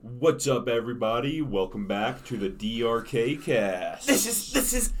What's up, everybody? Welcome back to the DRK KAST. This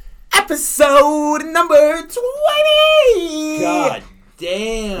is episode number 20. God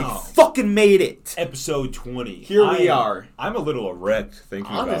damn. We fucking made it. Episode 20. Here we are. I'm a little erect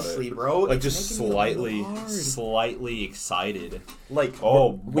thinking Honestly, about it. bro. Like, it's just slightly excited. Like,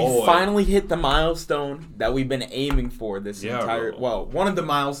 oh, we finally hit the milestone that we've been aiming for this entire... bro. Well, one of the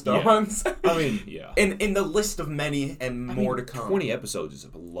milestones. Yeah. I mean, yeah. In the list of many and more to come. 20 episodes is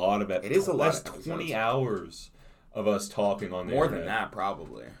a lot of episodes. It is a lot That's of episodes. 20 hours of us talking on the More internet. than that,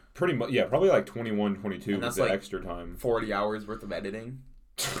 probably. Pretty much, yeah, probably like 21, 22 And with that's the like extra time. 40 hours worth of editing.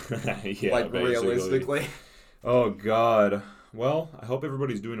 Yeah, like, basically. realistically. Oh, God. Well, I hope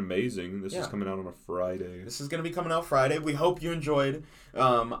everybody's doing amazing. This is coming out on a Friday. This is going to be coming out Friday. We hope you enjoyed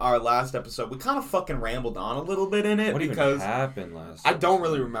our last episode. We kind of fucking rambled on a little bit in it. What because even happened last I don't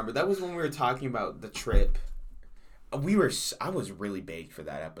really remember. That was when we were talking about the trip. I was really baked for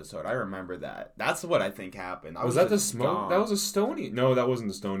that episode. I remember that. That's what I think happened. Was that the smoke? That was a Stony. No, that wasn't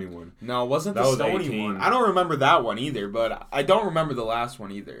the Stony one. No, it wasn't That the was Stony 18. one. I don't remember that one either, but I don't remember the last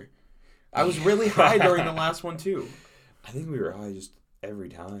one either. I was really high during the last one too. I think we were high just every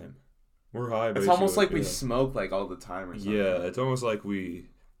time. We're high. It's almost like we smoke like all the time or something. Yeah, it's almost like we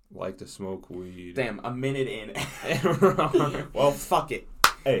like to smoke weed. Damn, a minute in. Well, fuck it.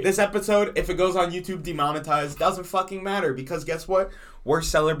 Hey. This episode, if it goes on YouTube demonetized, doesn't fucking matter because guess what? We're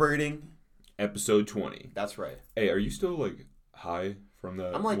celebrating episode 20. That's right. Hey, are you still like high from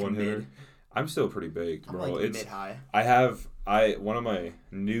that I'm like one hitter? mid. I'm still pretty baked, bro. I'm like It's mid-high. one of my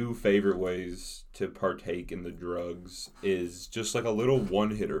new favorite ways to partake in the drugs is just like a little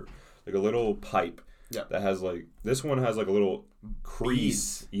one hitter, like a little pipe. Yep. That has like this one has like a little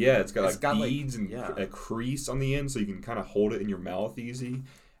crease. Beads. Yeah, it's got beads like, and a crease on the end, so you can kind of hold it in your mouth easy.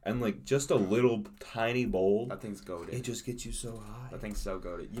 And like just a little tiny bowl. That thing's goated. It just gets you so high. That thing's so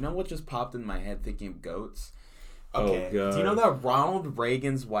goated. You know what just popped in my head thinking of goats? Oh, Okay. God. Do you know that Ronald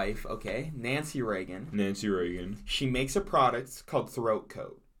Reagan's wife, Nancy Reagan, she makes a product called Throat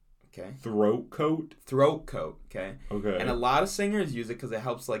Coat. Okay. Throat coat? Throat Coat, okay? Okay. And a lot of singers use it because it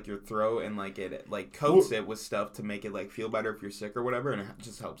helps like your throat and like it like coats it with stuff to make it like feel better if you're sick or whatever, and it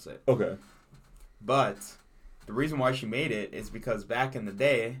just helps it. Okay. But the reason why she made it is because back in the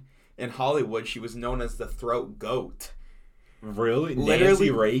day in Hollywood she was known as the Throat Goat. Really? Literally,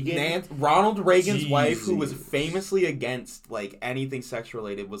 Nancy Reagan? Ronald Reagan's wife, who was Jesus. famously against like anything sex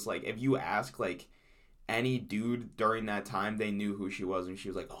related, was like, if you ask like any dude during that time, they knew who she was, and she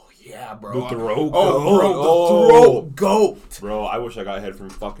was like, "Oh yeah, bro, The throat oh, bro, goat. the throat goat." Bro, I wish I got head from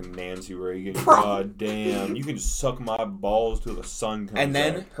fucking Nancy Reagan. Bro. God damn. You can just suck my balls till the sun comes And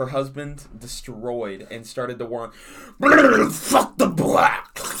then up. her husband destroyed and started the war on, fuck the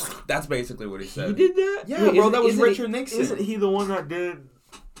black. That's basically what he said. He did that? Yeah, bro, that was Richard Nixon. Isn't he the one that did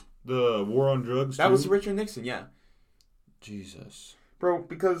the war on drugs That too? was Richard Nixon, yeah. Jesus. Bro,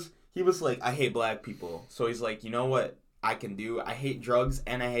 because he was like, I hate black people. So he's like, you know what I can do? I hate drugs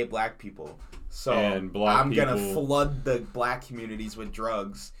and I hate black people. So And black I'm going to people- flood the black communities with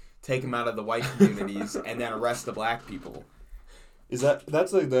drugs, take them out of the white communities, and then arrest the black people.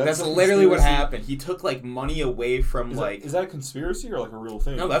 That's Literally what happened. He took like money away from Is that a conspiracy or like a real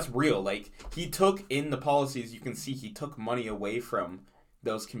thing? No, that's real. Like, he took in the policies, you can see he took money away from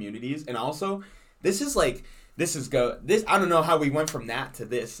those communities. And also, I don't know how we went from that to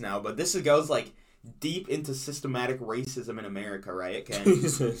this now, but goes like deep into systematic racism in America, right? Okay.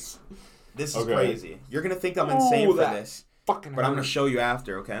 Jesus. This is crazy. You're going to think I'm insane for this, Fucking but I'm going to show you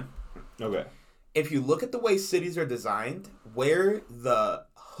after, okay? Okay. If you look at the way cities are designed, where the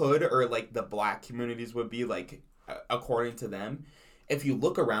hood or like the black communities would be, like according to them, if you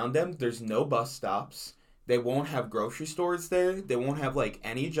look around them, there's no bus stops. They won't have grocery stores there. They won't have like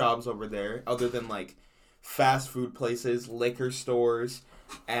any jobs over there other than like fast food places, liquor stores,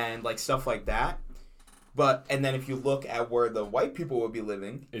 and like stuff like that. And then if you look at where the white people would be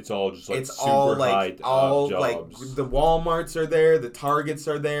living, it's all just like it's super all high like all jobs. like the Walmarts are there, the Targets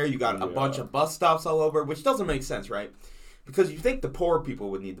are there. You got a bunch of bus stops all over, which doesn't make sense, right? Because you think the poor people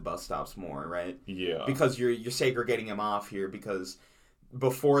would need the bus stops more, right? Yeah. Because you're segregating them off here because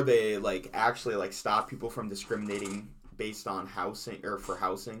before they like actually like stop people from discriminating based on housing or for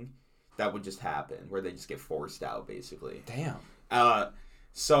housing, that would just happen where they just get forced out basically. Damn.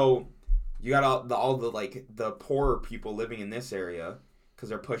 So you got all the like the poorer people living in this area because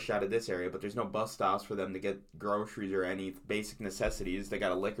they're pushed out of this area, but there's no bus stops for them to get groceries or any basic necessities. They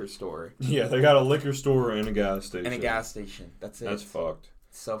got a liquor store. Yeah, they got a liquor store and a gas station. That's it. That's fucked.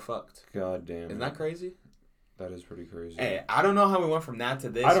 So fucked. God damn. Isn't that crazy? That is pretty crazy. Hey, I don't know how we went from that to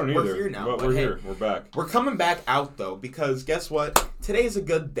this. I don't either. We're here now. But we're here. We're back. We're coming back out, though, because guess what? today's a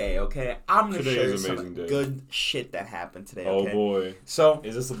good day, okay? I'm going to Today share is an some amazing day. good shit that happened today, Oh okay? boy. So,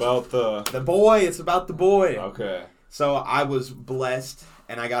 Is this about the... it's about the boy. Okay. So, I was blessed,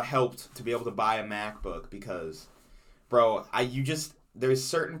 and I got helped to be able to buy a MacBook because, bro, there's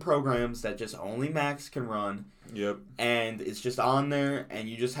certain programs that just only Macs can run. Yep. And it's just on there, and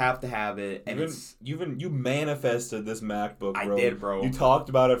you just have to have it. And You manifested this MacBook, bro. I did, bro. You talked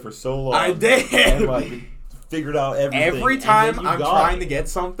about it for so long. I did. And, like, figured out everything. Every time I'm trying to it. get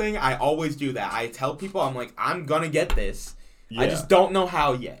something, I always do that. I tell people, I'm like, I'm gonna get this. Yeah. I just don't know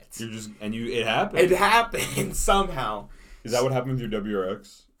how yet. It happened. It happened somehow. Is that what happened with your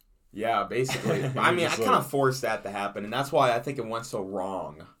WRX? Yeah, basically. I mean, I kind of forced that to happen, and that's why I think it went so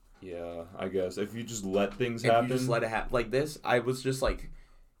wrong. Yeah, I guess. If you just let things happen. If you just let it happen. Like this, I was just like,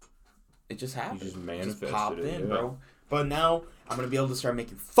 it just happened. You just manifested it. Popped in, yeah. bro. But now, I'm going to be able to start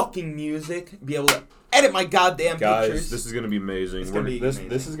making fucking music, be able to edit my goddamn Guys, pictures. this is going to be amazing. This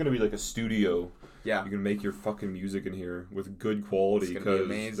is going to be like a studio. Yeah. You can make your fucking music in here with good quality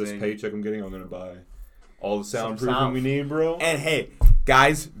because this paycheck I'm getting, I'm going to buy all the soundproofing we need, bro. And hey,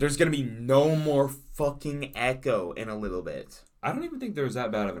 guys, there's going to be no more fucking echo in a little bit. I don't even think there's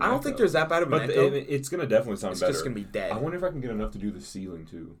that bad of an echo. I don't think there's that bad of an echo. It's going to definitely sound better. It's just going to be dead. I wonder if I can get enough to do the ceiling,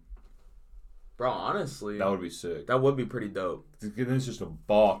 too. Bro, honestly. That would be sick. That would be pretty dope. It's just a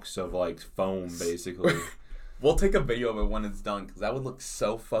box of, like, foam, basically. We'll take a video of it when it's done, because that would look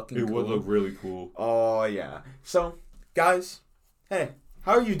so fucking cool. It would look really cool. Oh, yeah. So, guys, hey,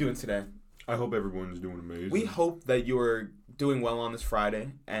 how are you doing today? I hope everyone's doing amazing. We hope that you are doing well on this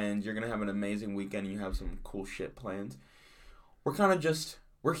Friday, and you're going to have an amazing weekend, and you have some cool shit planned.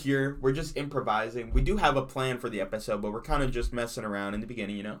 We're here. We're just improvising. We do have a plan for the episode, but we're kind of just messing around in the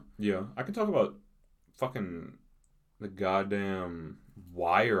beginning, you know? Yeah. I can talk about fucking the goddamn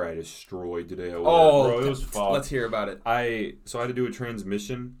wire I destroyed today. Bro, it was fucked. Let's hear about it. I had to do a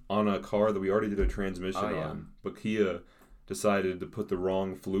transmission on a car that we already did a transmission on, but Kia decided to put the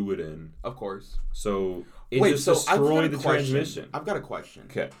wrong fluid in. Of course. So it destroyed the transmission. I've got a question.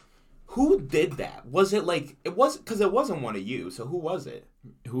 Okay. Who did that? Was it like because it wasn't one of you? So who was it?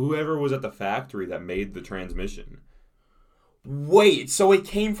 Whoever was at the factory that made the transmission. Wait, so it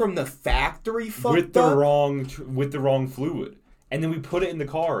came from the factory with the wrong fluid, and then we put it in the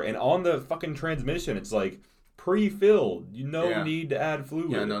car, and on the fucking transmission, it's like pre-filled. Need to add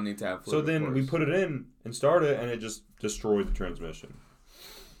fluid. Yeah, no need to add fluid. So then we put it in and started, and it just destroyed the transmission.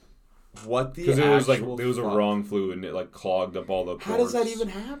 What the? Because it was a wrong fluid, and it like clogged up all the ports. How does that even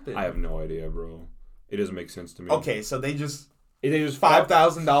happen? I have no idea, bro. It doesn't make sense to me. Okay, so they just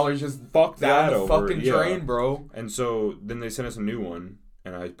 $5,000 just fucked down the fucking drain, bro. And so then they sent us a new one,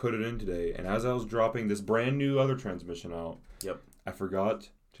 and I put it in today. And as I was dropping this brand new other transmission out, I forgot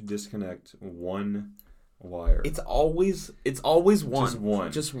to disconnect one wire. It's always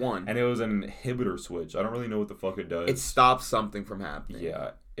one. Just one. And it was an inhibitor switch. I don't really know what the fuck it does. It stops something from happening.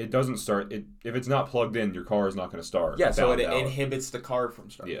 Yeah. It doesn't start. If it's not plugged in, your car is not going to start. Yeah, so it inhibits the car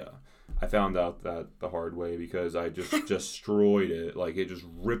from starting. Yeah. I found out that the hard way because I just destroyed it. Like, it just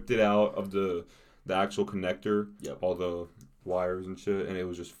ripped it out of the actual connector, all the wires and shit, and it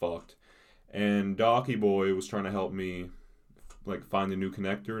was just fucked. And Docky Boy was trying to help me, like, find the new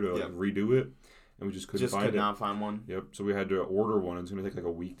connector to redo it, and we just couldn't find it. Just could not find one? Yep, so we had to order one. It's going to take, like,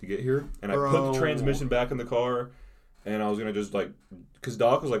 a week to get here. And I put the transmission back in the car, and I was going to just, like, because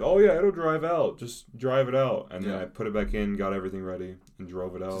Doc was like, oh, yeah, it'll drive out. Just drive it out. And then I put it back in, got everything ready, and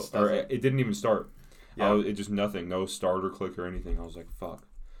drove it out. It didn't even start. Yeah. It just nothing. No starter click or anything. I was like, fuck.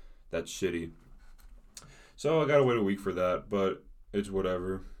 That's shitty. So I got to wait a week for that, but it's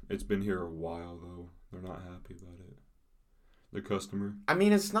whatever. It's been here a while, though. They're not happy about it. The customer. I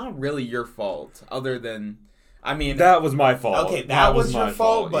mean, it's not really your fault, other than... I mean... That was my fault. Okay, that was your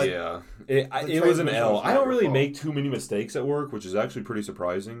fault, but... Yeah. It was an L. I don't really make too many mistakes at work, which is actually pretty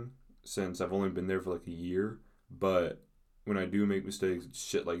surprising since I've only been there for like a year. But when I do make mistakes, it's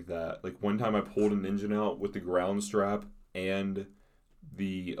shit like that. Like one time I pulled an engine out with the ground strap and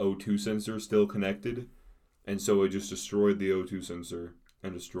the O2 sensor still connected. And so it just destroyed the O2 sensor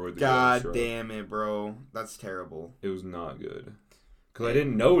and destroyed the ground strap. God damn it, bro. That's terrible. It was not good. Because I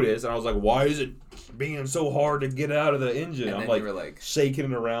didn't notice, and I was like, why is it being so hard to get out of the engine? And I'm then you were like shaking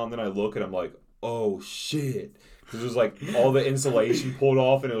it around, then I look and I'm like, oh shit. Because it was like all the insulation pulled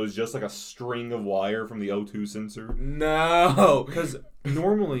off and it was just like a string of wire from the O2 sensor. No. Because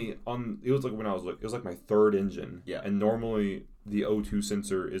normally, it was like my third engine. Yeah. And normally the O2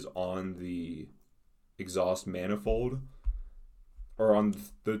 sensor is on the exhaust manifold. Or on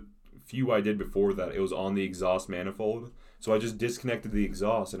the few I did before that, it was on the exhaust manifold. So I just disconnected the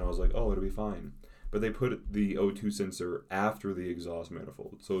exhaust and I was like, oh, it'll be fine. but they put the O2 sensor after the exhaust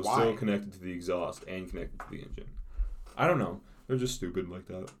manifold. So it's Why? still connected to the exhaust and connected to the engine. I don't know. They're just stupid like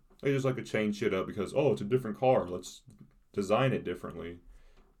that. They just like to change shit up because, oh, it's a different car. Let's design it differently.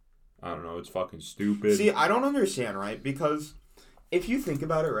 I don't know. It's fucking stupid. See, I don't understand, right? Because if you think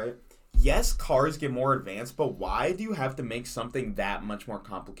about it, right? Yes, cars get more advanced, but why do you have to make something that much more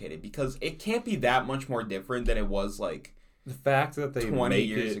complicated? Because it can't be that much more different than it was, like, the fact that they 20 make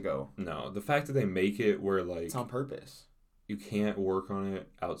years it, ago. No, the fact that they make it where, like... It's on purpose. You can't work on it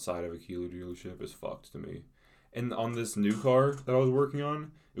outside of a Kia dealership is fucked to me. And on this new car that I was working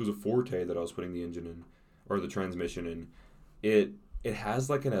on, it was a Forte that I was putting the engine in, or the transmission in. It has,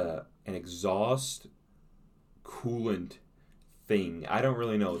 like, an exhaust coolant thing. I don't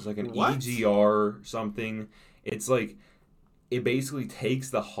really know. It's like an What? EGR something. It's like it basically takes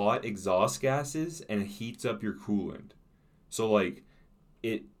the hot exhaust gases and heats up your coolant. So like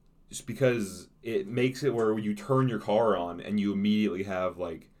it just because it makes it where you turn your car on and you immediately have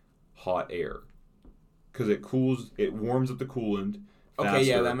like hot air because it warms up the coolant. Faster, Okay,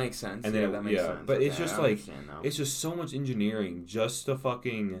 yeah, that makes sense. And then that makes sense. but it's Okay, just I like understand now. it's just so much engineering just to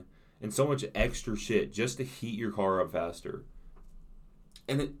fucking and so much extra shit just to heat your car up faster.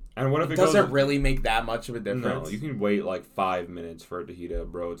 And what if it doesn't goes, really make that much of a difference. No, you can wait like 5 minutes for it to heat up,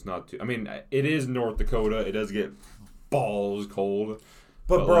 bro. It's not too. I mean, it is North Dakota. It does get balls cold.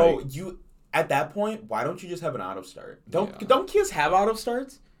 But bro, like, you at that point, why don't you just have an auto start? Don't Yeah. don't Kias have auto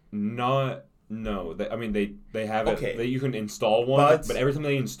starts? No. I mean, they have it. Okay. You can install one, But but every time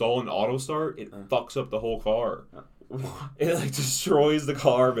they install an auto start, it fucks up the whole car. It like destroys the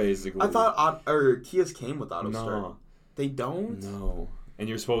car basically. I thought Kias came with auto start. No, They don't? no. And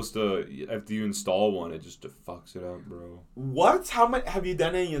you're supposed to, after you install one, it just fucks it up, bro. What? How much have you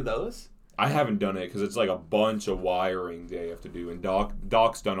done any of those? I haven't done it because it's like a bunch of wiring they have to do, and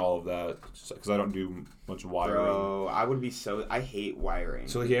Doc's done all of that because I don't do much wiring. Bro, I would be I hate wiring.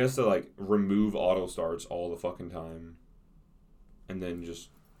 So he has to like remove auto starts all the fucking time, and then just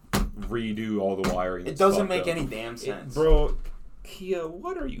redo all the wiring. It doesn't make any damn sense. Bro. Kia,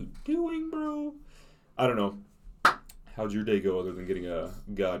 what are you doing, bro? I don't know. How'd your day go other than getting a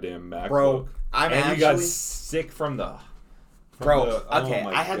goddamn MacBook? Bro, you got sick from the... Okay,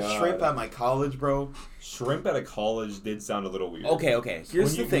 I had shrimp at my college, bro. Shrimp at a college did sound a little weird. Okay.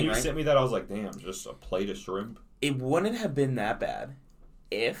 Here's the thing, when you right? sent me that, I was like, damn, just a plate of shrimp? It wouldn't have been that bad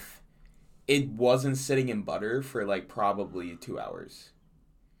if it wasn't sitting in butter for, like, probably 2 hours.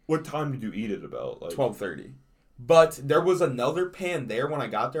 What time did you eat it about? Like 12:30. But there was another pan there when I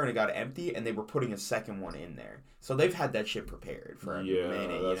got there, and it got empty, and they were putting a second one in there. So they've had that shit prepared for a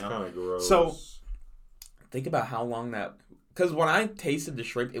minute, that's kind of gross. So, think about how long that... Because when I tasted the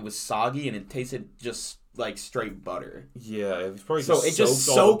shrimp, it was soggy, and it tasted just like straight butter. Yeah, it's probably so just it just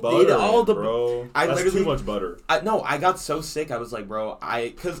soaked all the butter, bro. That's too much butter. I got so sick. I was like, bro,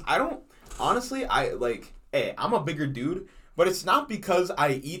 because I don't... Honestly, hey, I'm a bigger dude, but it's not because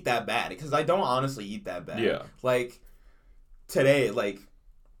I eat that bad, because I don't honestly eat that bad. Yeah. Like, today, like,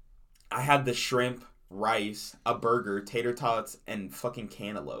 I had the shrimp, rice, a burger, tater tots, and fucking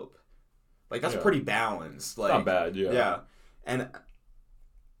cantaloupe. Like, that's pretty balanced. Like, not bad, yeah. Yeah. And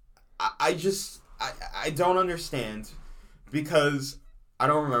I don't understand, because I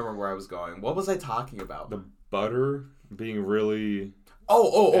don't remember where I was going. What was I talking about? The butter being really...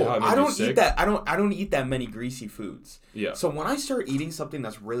 I don't eat that. I don't eat that many greasy foods. Yeah. So when I start eating something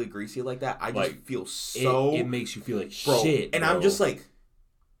that's really greasy like that, I just feel so... It makes you feel like shit, And bro. I'm just like...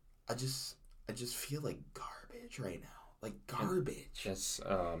 I just feel like garbage right now. Like, garbage. That's...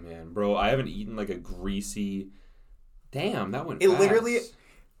 Oh, man. Bro, I haven't eaten, like, a greasy... Damn, that went It fast. literally...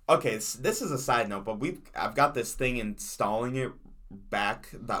 Okay, this is a side note, but I've got this thing installing it back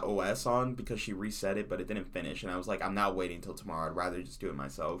the OS on because she reset it, but it didn't finish, and I was like, I'm not waiting till tomorrow. I'd rather just do it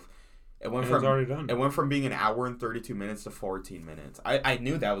myself. It went from... It's already done. It went from being an hour and 32 minutes to 14 minutes. I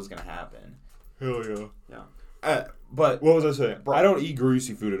knew that was going to happen. Hell yeah. Yeah. But... What was I saying? Bro, I don't eat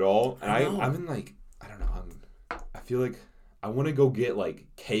greasy food at all. And I I'm in, like... I don't know. I feel like... I want to go get, like,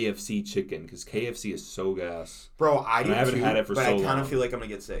 KFC chicken, because KFC is so gas. Bro, I haven't had it for so long. But I kind of feel like I'm going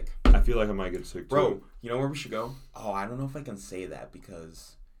to get sick. I feel like I might get sick, too. Bro, you know where we should go? Oh, I don't know if I can say that,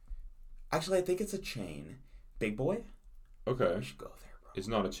 because... Actually, I think it's a chain. Big Boy? Okay. We should go there, bro. It's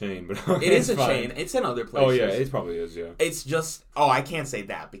not a chain, but... It is a chain. It's in other places. Oh, yeah, it probably is, yeah. It's just... Oh, I can't say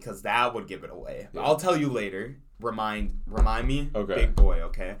that, because that would give it away. Yeah. I'll tell you later. Remind me. Okay. Big Boy,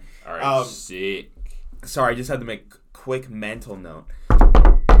 okay? All right, sick. Sorry, I just had to make a quick mental note.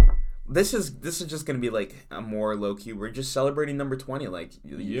 This is just gonna be like a more low key. We're just celebrating number 20, like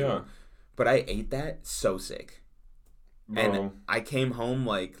usual. Yeah. But I ate that so sick. Bro. And I came home,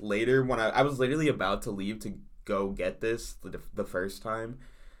 like, later when I was literally about to leave to go get this the first time.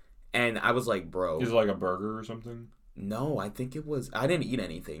 And I was like, bro. Is it like a burger or something? No, I think it was. I didn't eat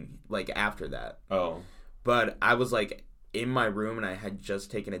anything, like, after that. Oh. But I was, like, in my room and I had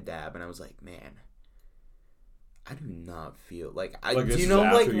just taken a dab. And I was like, man, I do not feel like. Do you know,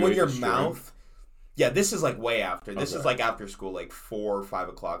 like, when your mouth. Yeah, this is, like, way after. This is, like, after school, like, 4 or 5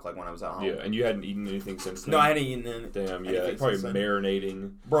 o'clock, like, when I was at home. Yeah, and you hadn't eaten anything since then? No, I hadn't eaten anything. Damn, yeah, probably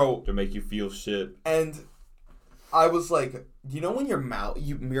marinating. Bro. To make you feel shit. And I was like, you know when your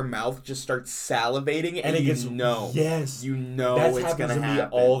mouth just starts salivating and it gets, yes. You know that's it's going to happen.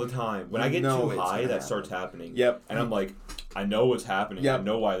 Me all the time. When I get too high, that starts happening. Yep. And I'm like, I know what's happening. Yep. I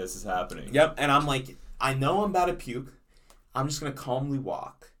know why this is happening. Yep, and I'm like, I know I'm about to puke. I'm just going to calmly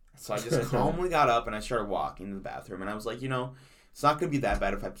walk. So I just calmly got up and I started walking to the bathroom. And I was like, it's not going to be that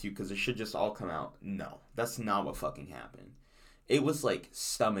bad if I puke because it should just all come out. No, that's not what fucking happened. It was like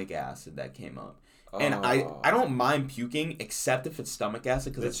stomach acid that came up. And I don't mind puking except if it's stomach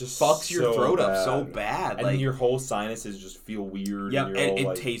acid because it just fucks your throat up so bad. And your whole sinuses just feel weird. Yeah, and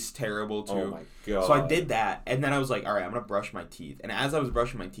it tastes terrible too. Oh my god. So I did that and then I was like, all right, I'm going to brush my teeth. And as I was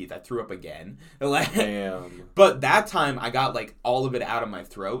brushing my teeth, I threw up again. Damn. But that time I got like all of it out of my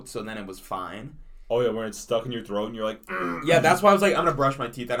throat, so then it was fine. Oh yeah, when it's stuck in your throat and you're like... Yeah, that's why I was like, I'm going to brush my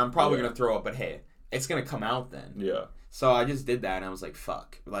teeth and I'm probably going to throw up, but hey, it's going to come out then. Yeah. So I just did that and I was like,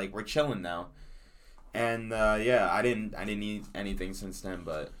 fuck. Like, we're chilling now. And I didn't eat anything since then.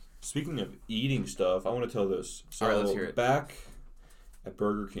 But speaking of eating stuff, I want to tell this. So all right, let's hear it. Back at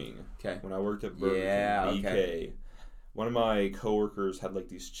Burger King, when I worked at Burger King, BK, one of my coworkers had like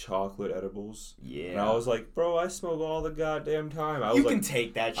these chocolate edibles. Yeah, and I was like, bro, I smoke all the goddamn time. I was can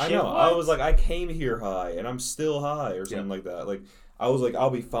take that shit. I know. What? I was like, I came here high, and I'm still high, or something like that. Like. I was like, I'll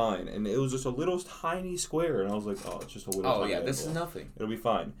be fine. And it was just a little tiny square. And I was like, oh, it's just a little tiny this is nothing. It'll be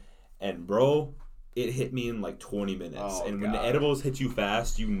fine. And, bro, it hit me in like 20 minutes. And when the edibles hit you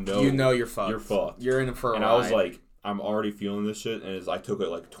fast, you know you're fucked. You're fucked. You're in it for a ride. And I was like, I'm already feeling this shit. And I took it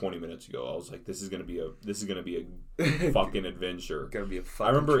like 20 minutes ago. I was like, this is gonna be a fucking adventure. Gonna be a fucking I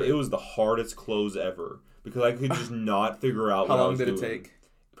remember trip. it was the hardest close ever. Because I could just not figure out what I was doing. How long did it take?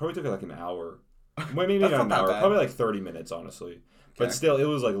 It probably took like an hour. Maybe not an hour. Probably like 30 minutes, honestly. But still, it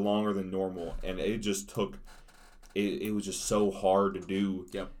was like longer than normal, and it just took. It was just so hard to do.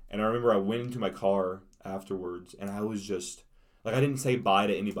 Yep. And I remember I went into my car afterwards, and I was just like, I didn't say bye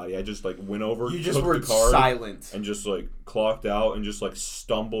to anybody. I just like went over. You just were silent and just like clocked out and just like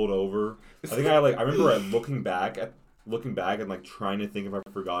stumbled over. I think I remember looking back and like trying to think if I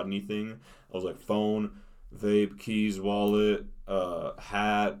forgot anything. I was like phone, vape, keys, wallet,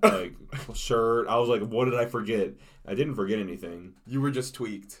 hat, like shirt. I was like, what did I forget? I didn't forget anything. You were just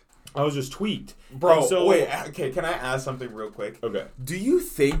tweaked. I was just tweaked. Bro, wait, okay, can I ask something real quick? Okay. Do you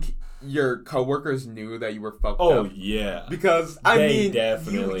think your coworkers knew that you were fucked up? Oh, yeah. Because,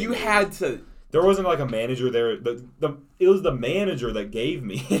 definitely you had to... There wasn't like a manager there. It was the manager that gave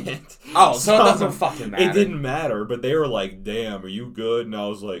me it. Oh, so it doesn't fucking matter. It didn't matter, but they were like, damn, are you good? And I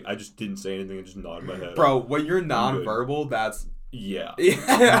was like, I just didn't say anything and just nodded my head. Bro, when you're nonverbal, that's... Yeah.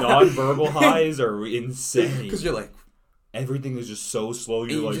 Nonverbal highs are insane. Because you're like... Everything is just so slow.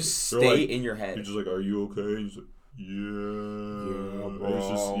 You just stay in your head. You're just like, are you okay? And he's like, yeah, bro. It's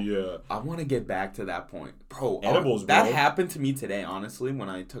just, I want to get back to that point. Bro, edibles, that happened to me today, honestly, when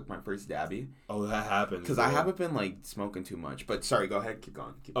I took my first dabby. Oh, that happened. Because I haven't been, like, smoking too much. But, sorry, go ahead. Keep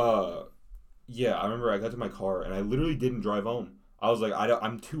going. Yeah, I remember I got to my car, and I literally didn't drive home. I was like,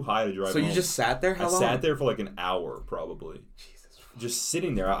 I'm too high to drive home. So you just sat there? How long? I sat there for, like, an hour, probably. Just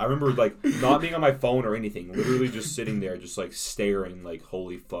sitting there. I remember, like, not being on my phone or anything. Literally just sitting there, just, like, staring, like,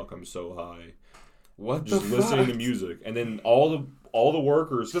 holy fuck, I'm so high. What just the fuck? Listening to music. And then all the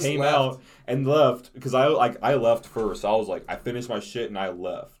workers just came out and left. Because I left first. I was like, I finished my shit and I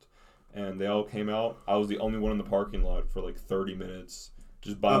left. And they all came out. I was the only one in the parking lot for, like, 30 minutes.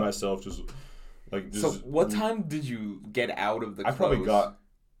 Just by myself, just, like... So, what time did you get out of the clothes?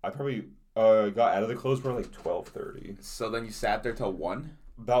 I probably got out of the clothes for like 12:30. So then you sat there till 1?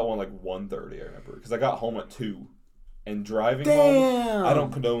 About 1:30, I remember, because I got home at 2. And driving home, I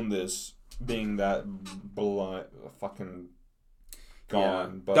don't condone this being that blind, fucking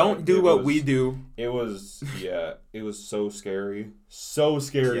gone. Yeah. But don't do what we do. It was it was so scary,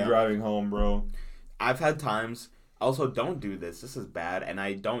 driving home, bro. I've had times. Also, don't do this. This is bad, and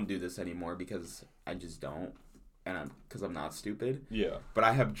I don't do this anymore because I just don't. Because I'm not stupid. Yeah. But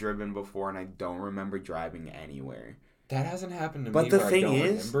I have driven before, and I don't remember driving anywhere. That hasn't happened to me. But the thing I don't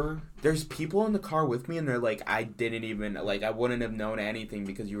is, remember. There's people in the car with me, and they're like, I wouldn't have known anything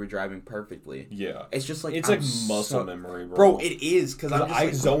because you were driving perfectly. Yeah. It's just like... It's like muscle memory, bro. Bro, it is, because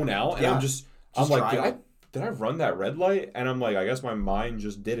I zone out, and I'm just like, driving. did I run that red light? And I'm like, I guess my mind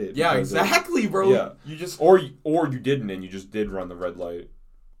just did it. Yeah, exactly, bro. Yeah. You just... Or you didn't, and you just did run the red light.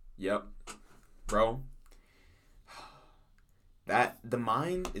 Yep. Bro. The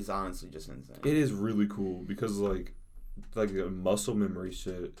mind is honestly just insane. It is really cool, because, like the muscle memory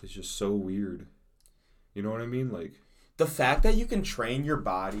shit is just so weird. You know what I mean? Like, the fact that you can train your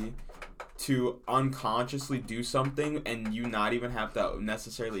body to unconsciously do something and you not even have to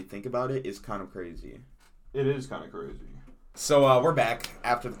necessarily think about it is kind of crazy. It is kind of crazy. So we're back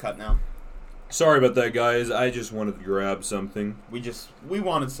after the cut now. Sorry about that, guys. I just wanted to grab something. We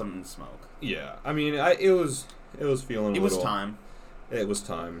wanted something to smoke. Yeah, I mean, it was feeling. It was time. It was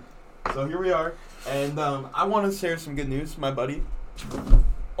time. So here we are, and I want to share some good news, my buddy.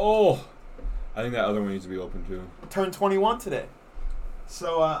 Oh, I think that other one needs to be open too. Turned 21 today,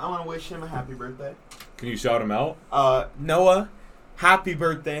 so I want to wish him a happy birthday. Can you shout him out? Noah, happy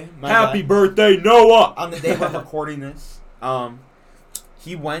birthday, my happy guy. Birthday, Noah! On the day we're recording this,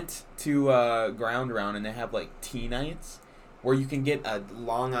 he went to Ground Round, and they have like tea nights where you can get a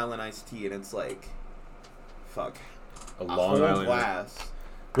Long Island iced tea, and it's like, a Long Island glass.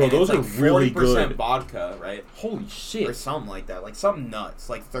 Bro, and those it's are like really 40% good. Vodka, right? Holy shit! Or something like that, like something nuts,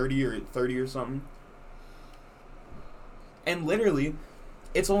 like 30 or something. And literally,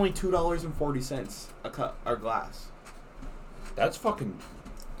 it's only $2.40 a cup or glass. That's fucking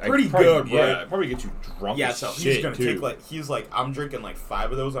pretty good, right? Yeah, it probably gets you drunk. Yeah, as so shit, he's gonna too. take he's like, I'm drinking like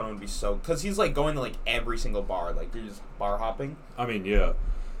 5 of those. I'm gonna be so, because he's like going to like every single bar, like you're just bar hopping. I mean, yeah,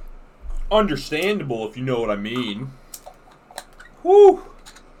 understandable if you know what I mean. Whew.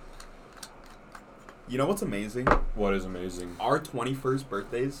 You know what's amazing? What is amazing? Our 21st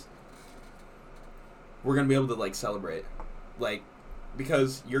birthdays, we're gonna be able to like celebrate, like,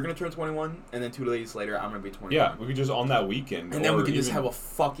 because you're gonna turn 21, and then 2 days later I'm gonna be 21. Yeah, we could just on that weekend, and then we can just have a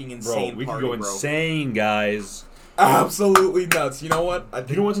fucking insane bro. We party, could go insane, guys. Absolutely nuts. You know what?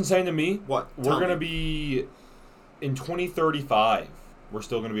 You know what's insane to me? What? We're gonna be in 2035. We're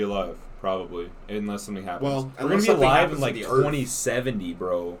still gonna be alive, probably, unless something happens. Well, we're gonna be alive in like 2070,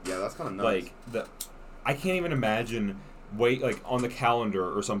 bro. Yeah, that's kind of nuts. Like I can't even imagine. Like on the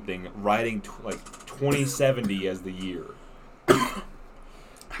calendar or something, writing like 2070 as the year.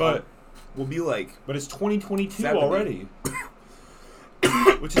 But we'll be like, but it's 2022 70. already,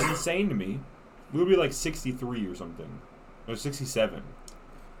 which is insane to me. We'll be like 63 or something, or 67.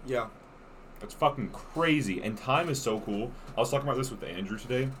 Yeah, that's fucking crazy. And time is so cool. I was talking about this with Andrew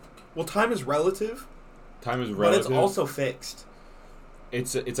today. Well, time is relative. Time is relative, but it's also fixed.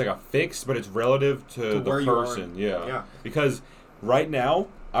 It's like a fixed, but it's relative to the person. Yeah, because right now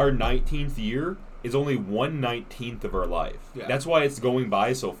our 19th year is only 1/19 of our life. Yeah. That's why it's going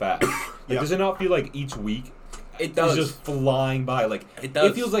by so fast. Does it not feel like each week it does is just flying by? Like it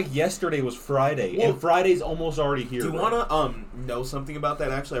does. It feels like yesterday was Friday, and Friday's almost already here. Do you want to know something about that?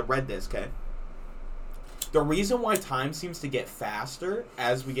 Actually, I read this. Okay, the reason why time seems to get faster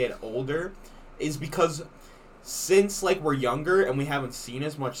as we get older is because since like we're younger and we haven't seen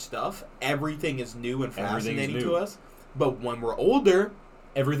as much stuff, everything is new and fascinating to us. But when we're older,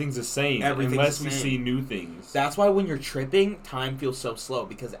 everything's the same unless we see new things. That's why when you're tripping, time feels so slow,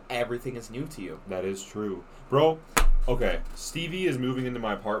 because everything is new to you. That is true. Bro, okay, Stevie is moving into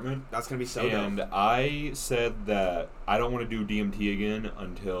my apartment. That's going to be so And dope. I said that I don't want to do DMT again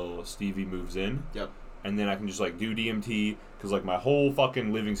until Stevie moves in. Yep. And then I can just like do DMT, because like my whole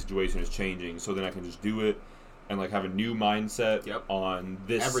fucking living situation is changing, so then I can just do it and like have a new mindset on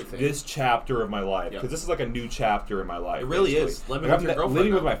this chapter of my life, because this is like a new chapter in my life. It really is.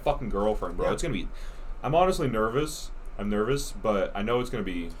 Living with my fucking girlfriend, bro. It's gonna be. I'm honestly nervous. I'm nervous, but I know it's gonna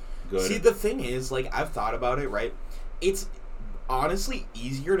be good. See, the thing is, like, I've thought about it. Right, it's honestly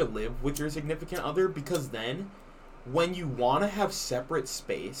easier to live with your significant other, because then, when you want to have separate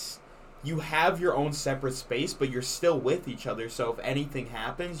space, you have your own separate space, but you're still with each other. So if anything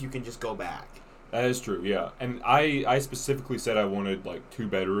happens, you can just go back. That is true, yeah. And I specifically said I wanted, like, 2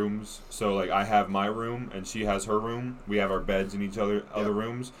 bedrooms. So, like, I have my room, and she has her room. We have our beds in each other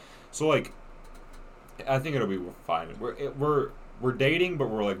rooms. So, like, I think it'll be fine. We're dating, but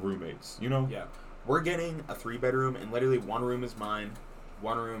we're, like, roommates, you know? Yeah. We're getting a 3-bedroom, and literally 1 room is mine,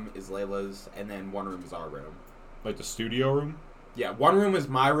 1 room is Layla's, and then 1 room is our room. Like the studio room? Yeah, 1 room is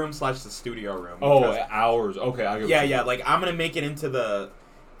my room / the studio room. Oh, ours. Okay, I get Yeah, like, I'm going to make it into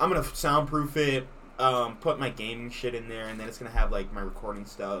I'm going to soundproof it, put my gaming shit in there, and then it's going to have, like, my recording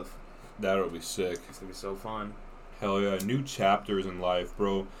stuff. That'll be sick. It's going to be so fun. Hell yeah, new chapters in life,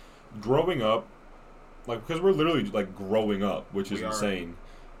 bro. Growing up, like, because we're literally, like, growing up, which is insane.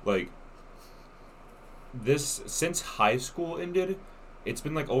 Like, since high school ended, it's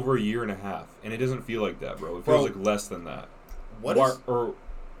been, like, over a year and a half, and it doesn't feel like that, bro. It feels like less than that. Or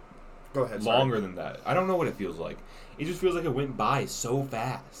go ahead, longer than that. I don't know what it feels like. It just feels like it went by so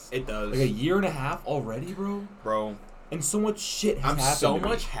fast. It does. Like, a year and a half already, bro? Bro. And so much shit has happened. I'm so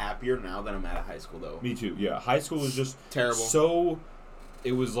much happier now that I'm out of high school, though. Me too, yeah. High school was just terrible. So,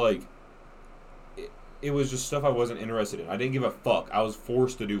 it was like, it was just stuff I wasn't interested in. I didn't give a fuck. I was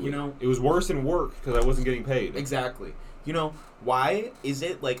forced to do it. You know? It was worse than work because I wasn't getting paid. Exactly. You know, why is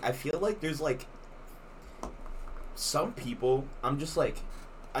it, like, I feel like there's, like, some people, I'm just, like,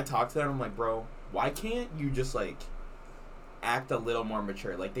 I talk to them, I'm like, bro, why can't you just, like, act a little more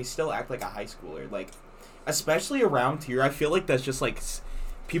mature? Like, they still act like a high schooler. Like, especially around here, I feel like that's just, like,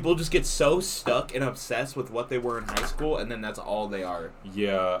 people just get so stuck and obsessed with what they were in high school, and then that's all they are.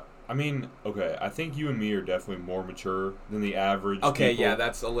 Yeah. I mean, okay, I think you and me are definitely more mature than the average Okay, people. yeah,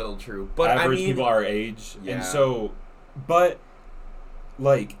 that's a little true. But average I mean, people our age. Yeah. And so, but,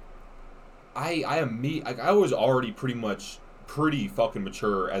 like, I was already pretty fucking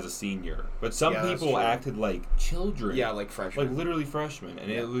mature as a senior. But some people acted like children. Yeah, like freshmen. Like literally freshmen.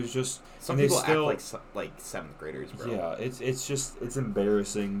 And it was just... Some people act like 7th graders, bro. Yeah, it's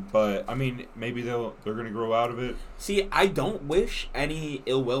embarrassing. But, I mean, maybe they're going to grow out of it. See, I don't wish any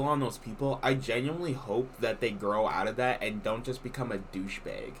ill will on those people. I genuinely hope that they grow out of that and don't just become a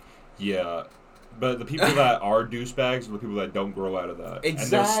douchebag. Yeah. But the people that are douchebags are the people that don't grow out of that. Exactly.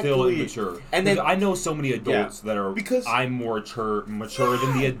 And they're still immature. And then I know so many adults that are... Because I'm more mature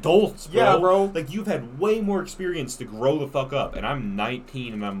than the adults, bro. Yeah, bro. Like, you've had way more experience to grow the fuck up. And I'm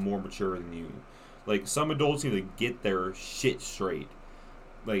 19 and I'm more mature than you. Like, some adults need to get their shit straight.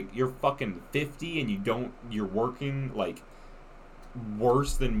 Like, you're fucking 50 and you're working, like,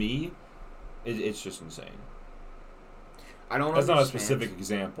 worse than me. It's just insane. I don't That's understand. not a specific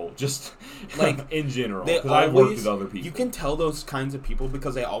example, just like in general. Because I've worked with other people. You can tell those kinds of people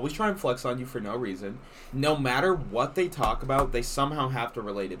because they always try and flex on you for no reason. No matter what they talk about, they somehow have to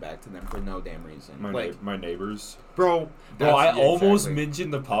relate it back to them for no damn reason. My neighbors, bro. I almost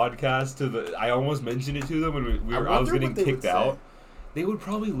mentioned the podcast I almost mentioned it to them when I was getting kicked out. They would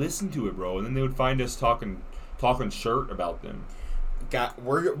probably listen to it, bro, and then they would find us talking shirt about them.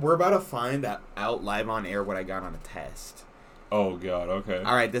 We're about to find out live on air what I got on a test. Oh, God, okay.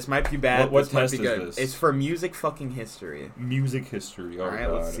 All right, this might be bad. What test is this? It's for music fucking history. Music history, oh, all right,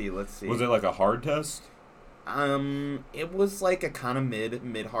 God. Let's see. Was it like a hard test? It was like a kind of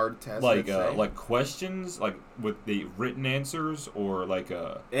mid-hard test. Like questions, like with the written answers, or like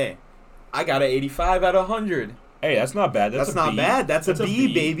a... Hey, I got an 85 out of 100. Hey, that's not bad. That's not bad. That's a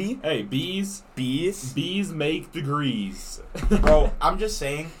B, baby. Hey, B's make degrees. Bro, I'm just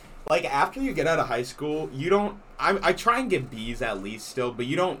saying, like, after you get out of high school, you don't... I try and get B's at least still, but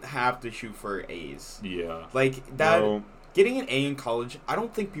you don't have to shoot for A's. Yeah. Like, that... Getting an A in college, I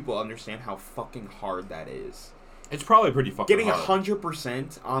don't think people understand how fucking hard that is. It's probably pretty fucking hard. Getting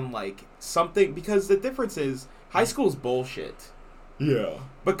 100% on, like, something... Because the difference is, high school is bullshit. Yeah.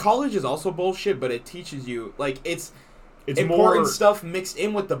 But college is also bullshit, but it teaches you... Like, it's important stuff mixed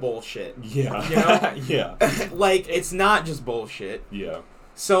in with the bullshit. Yeah. You know? Yeah. Like, it's not just bullshit. Yeah.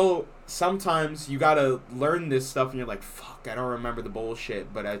 So, sometimes you gotta learn this stuff and you're like, fuck, I don't remember the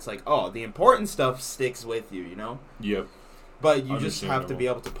bullshit. But it's like, oh, the important stuff sticks with you, you know? Yep. But you just have to be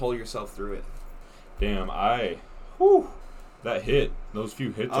able to pull yourself through it. Damn, that hit. Those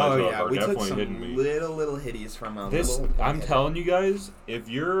few hits I took are definitely hitting me. Little hitties from I'm telling you guys, if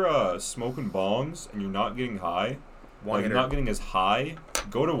you're smoking bongs and you're not getting high, not getting as high,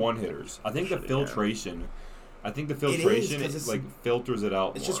 go to one-hitters. I think the filtration filters it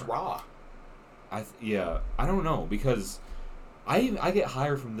out. It's more. Just raw. I don't know, because I get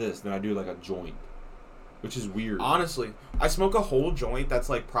higher from this than I do like a joint, which is weird. Honestly, I smoke a whole joint that's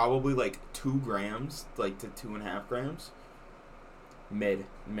like probably like 2 grams, like to 2.5 grams. Mid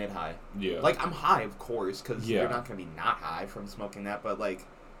high. Yeah. Like, I'm high, of course, because you're not gonna be not high from smoking that, but like.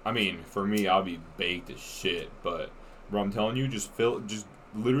 I mean, for me, I'll be baked as shit, but bro, I'm telling you, just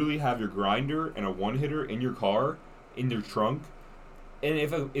literally have your grinder and a one-hitter in your car, in your trunk, and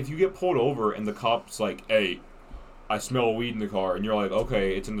if you get pulled over and the cop's like, hey, I smell weed in the car, and you're like,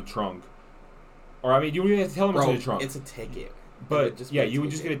 okay, it's in the trunk. Or, I mean, you wouldn't even have to tell them it's in the trunk. It's a ticket. But, yeah, you would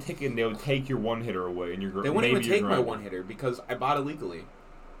just get a ticket, and they would take your one-hitter away. And they wouldn't even take my one-hitter, because I bought it legally.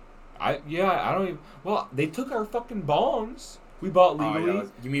 I don't even... Well, they took our fucking bongs. We bought legally. Oh, yeah.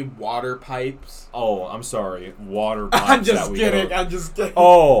 You mean water pipes? Oh, I'm sorry. Water pipes. I'm just kidding.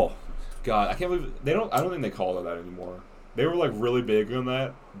 Oh. God, I can't believe they don't. I don't think they call it that anymore. They were like really big on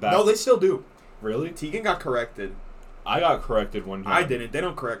that. No, they still do. Really? Tegan got corrected. I got corrected one time. I didn't. They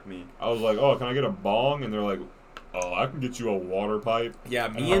don't correct me. I was like, "Oh, can I get a bong?" And they're like, "Oh, I can get you a water pipe." Yeah,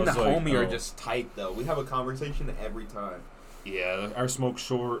 me and the homie are just tight though. We have a conversation every time. Yeah, our smoke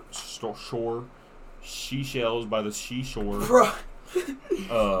shore seashells by the seashore. Bro.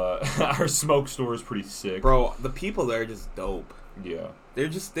 Our smoke store is pretty sick. Bro, the people there are just dope. Yeah. They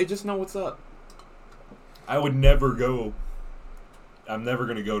just know what's up. I would never go. I'm never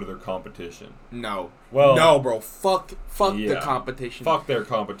gonna go to their competition. No. Well, no, bro. Fuck the competition. Fuck their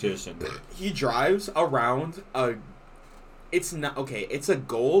competition. He drives around a. It's not okay. It's a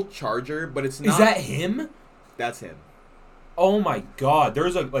gold Charger, but it's not. Is that him? That's him. Oh my God!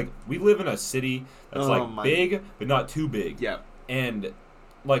 There's we live in a city that's big but not too big. Yeah. And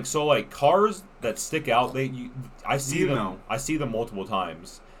cars that stick out, I see them. I see them multiple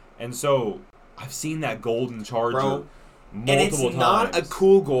times, and so I've seen that golden Charger. Bro. Multiple and it's times. not a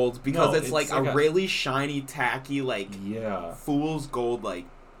cool gold because it's like a really shiny, tacky, fool's gold, like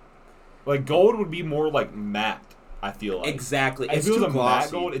gold would be more like matte. I feel like exactly. It's too glossy.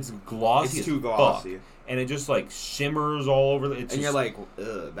 Matte gold, it's glossy. It's too glossy, and it just shimmers all over. You're like,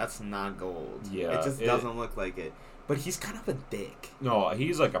 ugh, that's not gold. Yeah, it just doesn't look like it. But he's kind of a dick. No,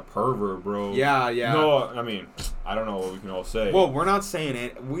 he's like a pervert, bro. Yeah, yeah. No, I mean, I don't know what we can all say. Well, we're not saying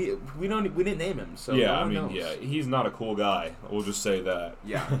it. We didn't name him, so yeah, no one knows. Yeah, he's not a cool guy. We'll just say that.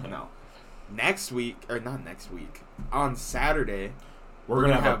 Yeah, no. Not next week. On Saturday, we're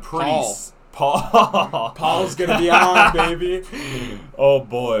gonna have a priest. Paul's gonna be on, baby. Oh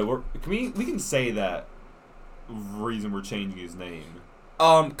boy, we can say that reason we're changing his name.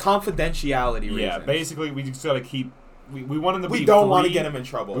 Confidentiality reasons. Yeah, basically we just gotta keep. We want him to be. We don't want to get him in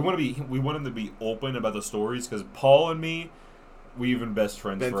trouble. We want him to be open about the stories because Paul and me, we've been best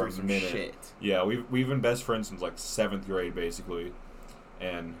friends for a minute. Shit. Yeah, we've been best friends since 7th grade basically,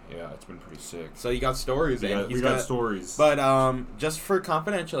 and yeah, it's been pretty sick. So you got stories, we got stories. But just for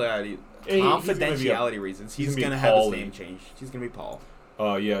confidentiality reasons, he's gonna have his name changed. He's gonna be Paul.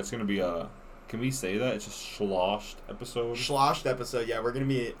 Yeah, it's gonna be Can we say that? It's a sloshed episode. Sloshed episode. Yeah, we're gonna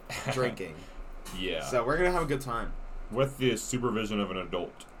be drinking. Yeah. So we're gonna have a good time. With the supervision of an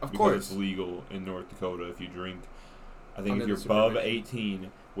adult. Of course. Because it's legal in North Dakota if you drink. I think if you're above 18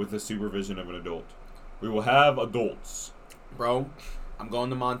 with the supervision of an adult. We will have adults. Bro, I'm going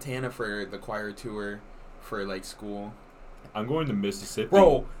to Montana for the choir tour for school. I'm going to Mississippi.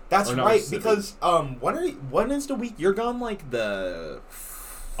 Bro, that's right, because when is the week you're gone the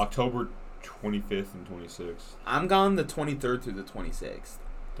October 25th and 26th. I'm gone the 23rd through the 26th.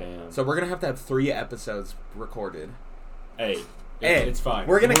 Damn. So we're going to have 3 episodes recorded. Hey, it's fine.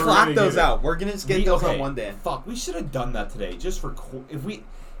 We're gonna clock those out. We're gonna just get those on one day. Fuck, we should have done that today. Just for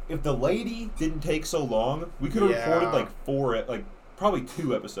if the lady didn't take so long, we could have recorded 4, probably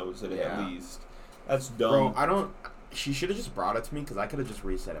 2 episodes today at least. That's dumb. Bro, she should have just brought it to me because I could have just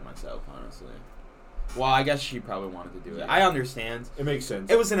reset it myself, honestly. Well, I guess she probably wanted to do it. I understand. It makes sense.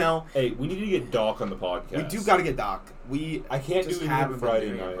 It was an L. Hey, we need to get Doc on the podcast. We do got to get Doc. I can't do it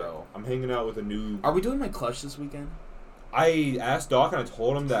Friday night, bro. I'm hanging out with a new. Are we doing my clutch this weekend? I asked Doc and I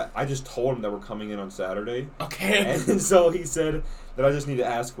told him that we're coming in on Saturday. Okay. And so he said that I just need to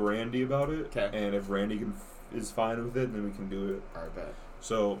ask Randy about it. Okay. And if Randy is fine with it, then we can do it. All right, bet.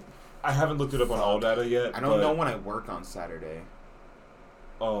 So I haven't looked it up on All Data yet. I don't know when I work on Saturday.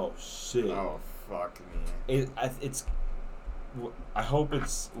 Oh shit. Oh fuck me. I hope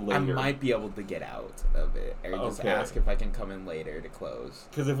it's later. I might be able to get out of it, or just ask if I can come in later to close.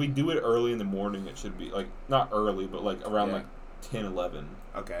 Because if we do it early in the morning, it should be not early, but around 10, 11.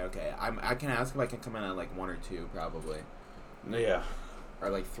 Okay. I can ask if I can come in at 1 or 2, probably. Yeah.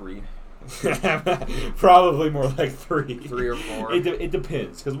 Or 3. Probably more 3. 3 or 4. It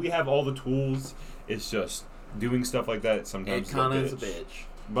depends because we have all the tools. It's just doing stuff like that sometimes. It kind of is a bitch.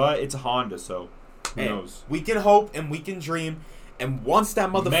 But it's a Honda, so. Who knows? We can hope and we can dream, and once that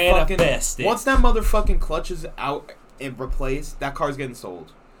motherfucking clutch is out and replaced, that car's getting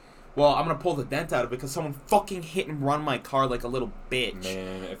sold. Well, I'm gonna pull the dent out of it because someone fucking hit and run my car like a little bitch.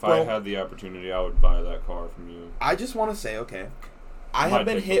 Man, if I had the opportunity, I would buy that car from you. I just want to say, I have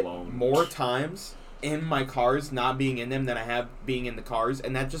been hit more times in my cars not being in them than I have being in the cars,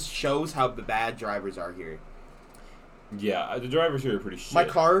 and that just shows how the bad drivers are here. Yeah, the drivers here are pretty shit. My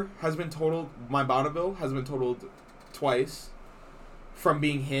car has been totaled. My Bonneville has been totaled twice from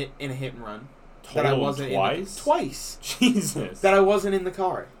being hit in a hit and run. Totaled twice? Twice. Jesus. That I wasn't in the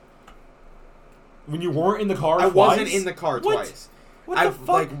car. When you weren't in the car twice? I wasn't in the car twice. What the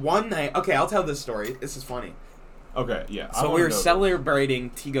fuck? One night... Okay, I'll tell this story. This is funny. Okay, yeah. So we were celebrating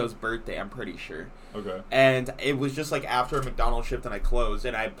Tigo's birthday, I'm pretty sure. Okay. And it was just like after a McDonald's shift and I closed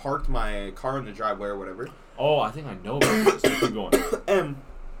and I parked my car in the driveway or whatever. Oh, I think I know about this. Keep going. And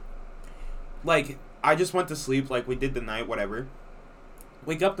like I just went to sleep, like we did the night, whatever.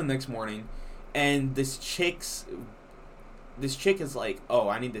 Wake up the next morning and this chick is like, "Oh,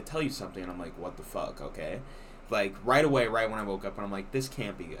 I need to tell you something." And I'm like, "What the fuck?" Okay. Like right away, right when I woke up, and I'm like, "This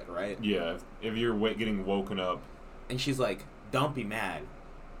can't be good, right?" Yeah, if you're getting woken up. And she's like, "Don't be mad,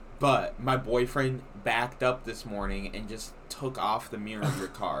 but my boyfriend backed up this morning and just took off the mirror of your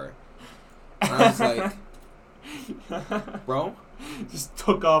car." And I was like, "Bro, just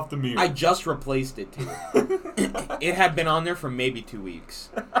took off the mirror." I just replaced it too. It had been on there for maybe 2 weeks.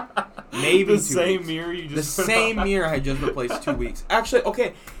 Maybe the same mirror you just the same mirror I just replaced 2 weeks. Actually,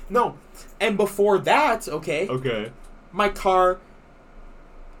 okay, no, and before that, okay, my car.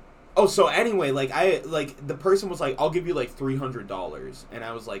 Oh, so anyway, the person was like, "I'll give you like $300," and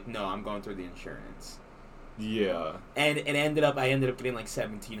I was like, "No, I'm going through the insurance." Yeah. And I ended up getting like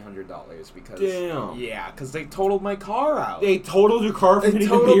 $1,700 because because they totaled my car out. They totaled your car for hitting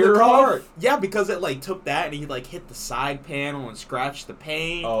the mirror off? Yeah, because it like took that and he like hit the side panel and scratched the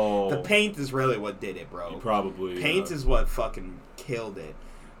paint. Oh. The paint is really what did it, bro. Probably. Paint is what fucking killed it.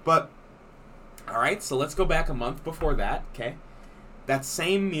 But all right, so let's go back a month before that, okay? That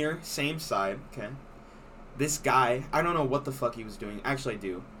same mirror, same side, okay? This guy, I don't know what the fuck he was doing. Actually, I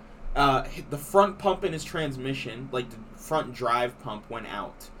do. The front pump in his transmission, like the front drive pump, went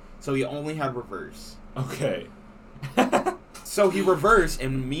out. So he only had reverse. Okay. So he reversed,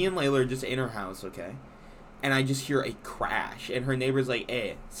 and me and Layla are just in her house, okay? And I just hear a crash, and her neighbor's like,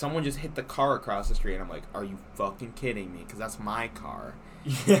 "Hey, someone just hit the car across the street." And I'm like, "Are you fucking kidding me? Because that's my car."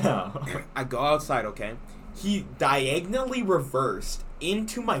 Yeah. I go outside, okay? He diagonally reversed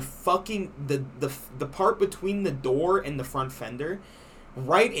into my fucking the part between the door and the front fender,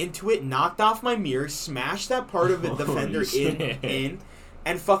 right into it, knocked off my mirror, smashed that part of it, the fender in,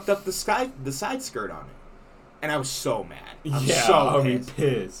 and fucked up the side skirt on it. And I was so mad. I'd be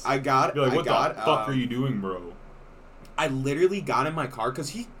pissed. I got. You're like, what the fuck are you doing, bro? I literally got in my car because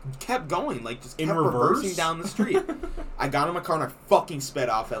he kept going, like just kept reversing down the street. I got in my car and I fucking sped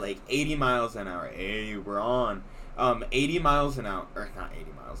off at like 80 miles an hour. Hey, we're on. 80 miles an hour, or not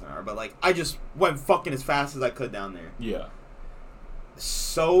 80 miles an hour, but like I just went fucking as fast as I could down there. Yeah.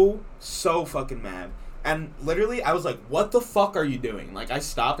 So fucking mad. And literally, I was like, "What the fuck are you doing?" Like I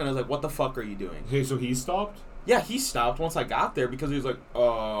stopped and I was like, "What the fuck are you doing?" Okay, so he stopped? Yeah, he stopped once I got there because he was like,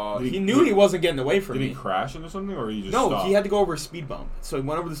 he knew he wasn't getting away from me. Did he crash into something, or he just No, stopped? he had to go over a speed bump. So he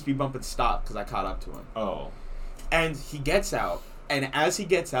went over the speed bump and stopped because I caught up to him. Oh. And he gets out, and as he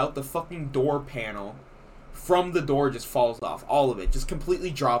gets out, the fucking door panel from the door just falls off. All of it just completely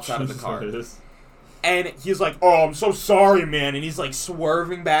drops out of the car. And he's like, "Oh, I'm so sorry, man." And he's like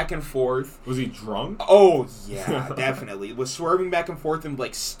swerving back and forth. Was he drunk? Oh, yeah, definitely. Was swerving back and forth and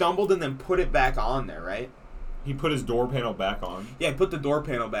like stumbled and then put it back on there, right? He put his door panel back on? Yeah, he put the door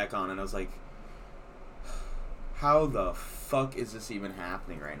panel back on, and I was like, how the fuck is this even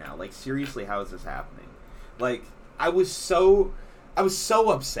happening right now? Like, seriously, how is this happening? Like, I was so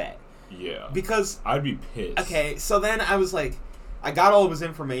upset. Yeah. Because... I'd be pissed. Okay, so then I was like, I got all of his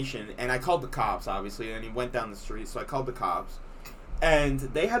information, and I called the cops, obviously, and he went down the street, so I called the cops. And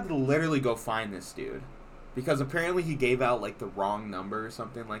they had to literally go find this dude. Because apparently he gave out, like, the wrong number or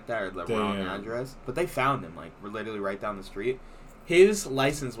something like that, or the wrong address. But they found him, like, literally right down the street. His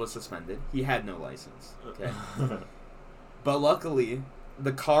license was suspended. He had no license. Okay. But luckily,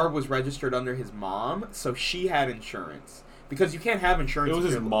 the car was registered under his mom, so she had insurance. Because you can't have insurance. It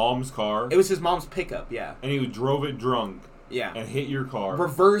was his mom's car? It was his mom's pickup, yeah. And he drove it drunk. Yeah. And hit your car.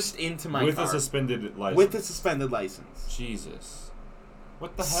 Reversed into my car. With a suspended license. With a suspended license. Jesus.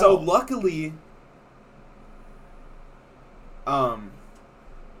 What the hell? So luckily...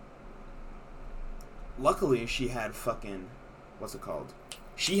 Luckily, she had fucking... What's it called?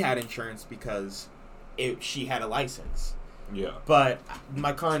 She had insurance because she had a license. Yeah. But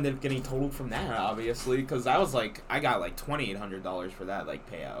my car ended up getting totaled from that, obviously, because I was like... I got like $2,800 for that,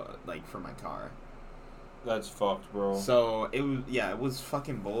 like, payout, like, for my car. That's fucked, bro. So, it was... Yeah, it was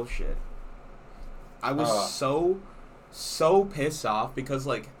fucking bullshit. I was so pissed off because,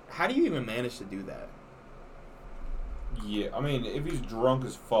 like, how do you even manage to do that? Yeah, I mean, if he's drunk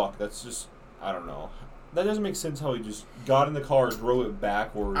as fuck, that's just... I don't know. That doesn't make sense how he just got in the car, drove it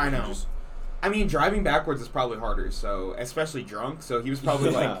backwards. I know. I mean, driving backwards is probably harder, so... Especially drunk, so he was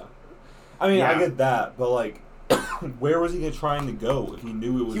probably like... I mean, I get that, but, like... where was he trying to go if he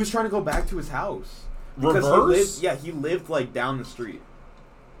knew it was... He was trying to go back to his house. Reverse? He lived, like, down the street.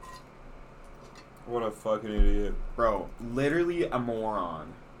 What a fucking idiot. Bro, literally a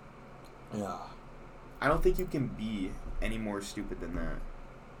moron. Yeah. I don't think you can be any more stupid than that.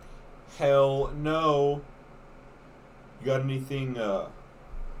 Hell no. You got anything,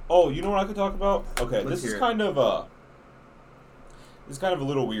 Oh, you know what I could talk about? Okay, this is kind of a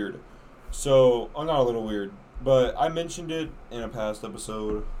little weird. So, I'm not a little weird, but I mentioned it in a past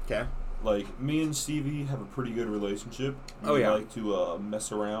episode. Okay. Like, me and Stevie have a pretty good relationship. We like to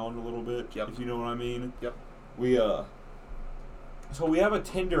mess around a little bit, if you know what I mean. Yep. So we have a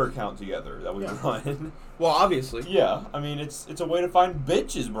Tinder account together that we run. Well, obviously. Yeah, I mean, it's a way to find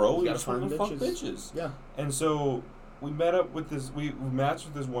bitches, bro. You gotta find bitches. Fuck bitches. Yeah. And so, we met up with this, we matched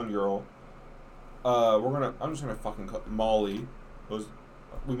with this one girl. I'm just gonna fucking cut Molly.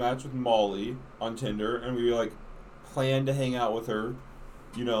 We matched with Molly on Tinder, and we, like, planned to hang out with her,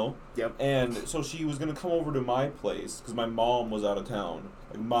 you know? Yep. And so she was gonna come over to my place, because my mom was out of town.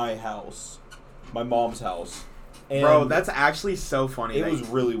 Like, my mom's house. And bro, that's actually so funny. It was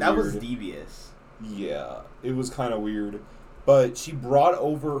really weird. That was devious. Yeah, it was kind of weird. But she brought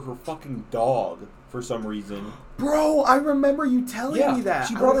over her fucking dog for some reason. Bro, I remember you telling me that.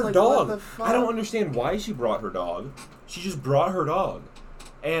 She brought her dog. What the fuck? I don't understand why she brought her dog. She just brought her dog.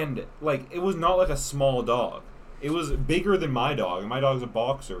 And, like, it was not like a small dog. It was bigger than my dog. And my dog's a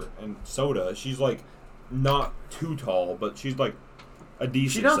boxer. And Soda, she's, like, not too tall, but she's, like, a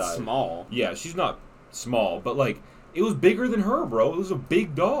decent size. She's not small. Yeah, she's not small, but, like, it was bigger than her, bro. It was a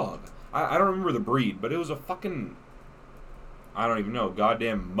big dog. I don't remember the breed, but it was a fucking, I don't even know,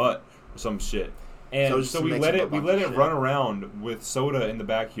 goddamn mutt or some shit. And so we let it run around with Soda in the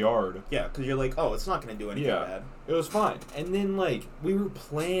backyard. Yeah, because you're like, oh, it's not going to do anything bad. It was fine. And then, like, we were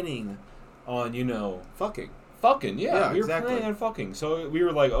planning on, you know... Fucking, yeah. We were planning on fucking. So we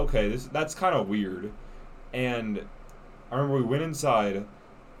were like, okay, that's kind of weird. And I remember we went inside...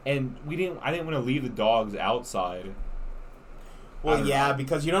 And I didn't want to leave the dogs outside. Well, yeah,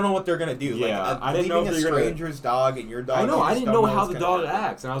 because you don't know what they're gonna do. Yeah, like, I didn't know if a stranger's dog and your dog. I know. I didn't know how the dog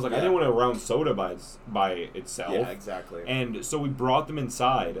acts, and I was like, I didn't want to round Soda by itself. Yeah, exactly. And so we brought them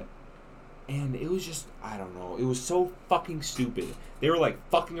inside, and it was just, I don't know. It was so fucking stupid. They were like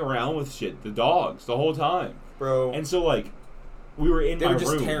fucking around with shit, the dogs, the whole time, bro. And so like, we were in my room, they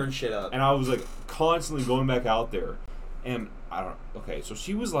were just tearing shit up, and I was like constantly going back out there, and. Okay, so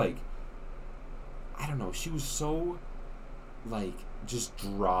she was like, I don't know, she was so, like, just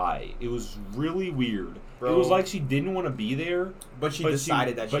dry. It was really weird. Bro. It was like she didn't want to be there. But she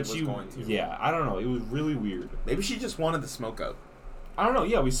decided that she was going to. Yeah, I don't know, it was really weird. Maybe she just wanted to smoke up. I don't know,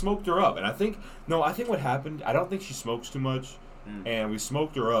 yeah, we smoked her up. And I think what happened, I don't think she smokes too much, and we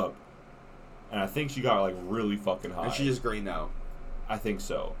smoked her up, and I think she got, like, really fucking high. And she just greened out. I think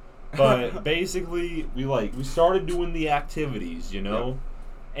so. But basically, we started doing the activities, you know,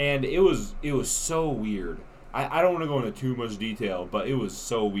 and it was so weird. I don't want to go into too much detail, but it was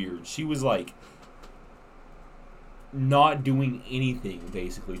so weird. She was like not doing anything,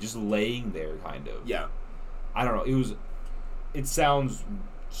 basically, just laying there, kind of. Yeah. I don't know. It's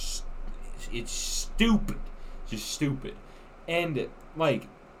stupid, just stupid, and like,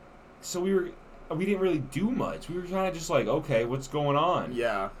 so we didn't really do much. We were kind of just like, okay, what's going on?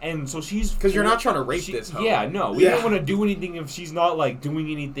 Yeah. And so she's... Because you're not trying to rape this hoe. Yeah, no. We didn't want to do anything if she's not, like,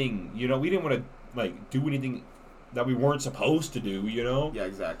 doing anything, you know? We didn't want to, like, do anything that we weren't supposed to do, you know? Yeah,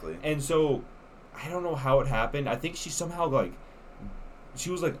 exactly. And so, I don't know how it happened. I think she somehow, like... She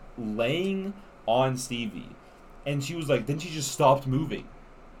was, like, laying on Stevie. And she was, like... Then she just stopped moving.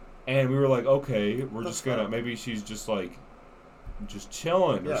 And we were like, okay, we're just gonna... Maybe she's just, like... Just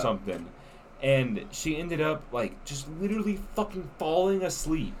chilling or something. And she ended up, like, just literally fucking falling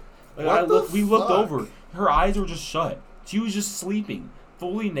asleep. Like, we looked over. Her eyes were just shut. She was just sleeping,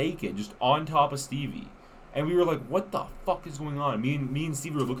 fully naked, just on top of Stevie. And we were like, what the fuck is going on? Me and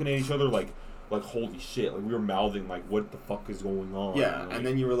Stevie were looking at each other like holy shit. Like, we were mouthing, like, what the fuck is going on? Yeah, and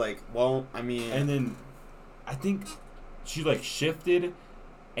then you were like, well, I mean... And then, I think she, like, shifted,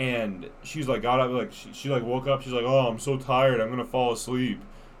 and she's, like, got up, like, she like, woke up. She's like, oh, I'm so tired. I'm going to fall asleep.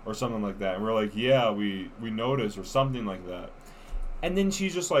 Or something like that. And we're like, yeah, we noticed, or something like that. And then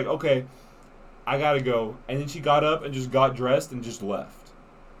she's just like, okay, I gotta go. And then she got up and just got dressed and just left.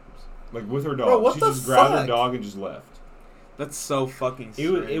 Like, with her dog. Bro, what she the just fuck? grabbed her dog and just left. That's so fucking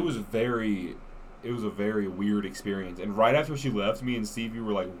strange. It was a very weird experience. And right after she left, me and Stevie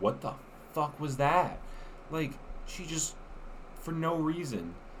were like, what the fuck was that? Like, she just, for no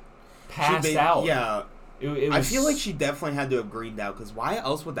reason, passed out. Yeah. It was, I feel like she definitely had to have greened out, because why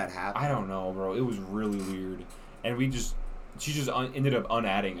else would that happen? I don't know, bro. It was really weird. And we just, she just ended up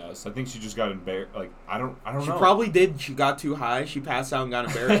unadding us. I think she just got embarrassed. Like, I don't know. She probably did. She got too high. She passed out and got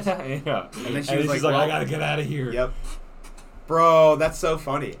embarrassed. Yeah. And then she's like, I gotta get out of here. Yep. Bro, that's so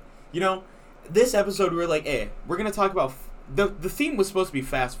funny. You know, this episode we were like, hey, we're gonna talk about the theme was supposed to be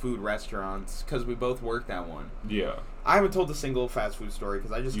fast food restaurants because we both worked at one. Yeah. I haven't told a single fast food story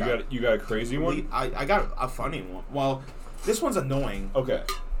because I just you got a crazy one. I got a funny one. Well, this one's annoying. Okay.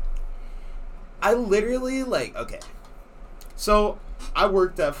 I literally okay. So I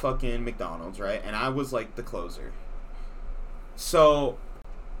worked at fucking McDonald's, right? And I was like the closer. So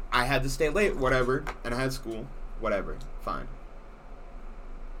I had to stay late, whatever, and I had school, whatever, fine.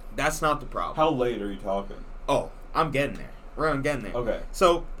 That's not the problem. How late are you talking? Oh, I'm getting there. I'm getting there. Okay.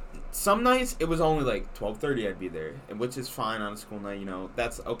 So some nights it was only like 12:30 I'd be there, which is fine on a school night. You know,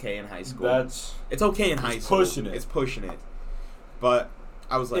 that's okay in high school. It's okay in high school. Pushing it. It's pushing it. But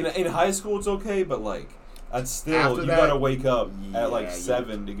I was like, in high school it's okay, but like that's still you gotta wake up at like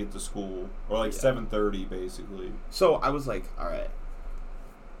 7 to get to school, or like 7:30 basically. So I was like, all right,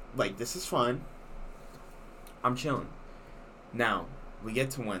 like this is fine. I'm chilling. Now we get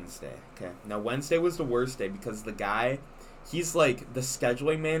to Wednesday. Okay. Now Wednesday was the worst day because the guy, he's like the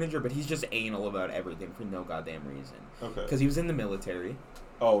scheduling manager, but he's just anal about everything for no goddamn reason. Okay. Because he was in the military.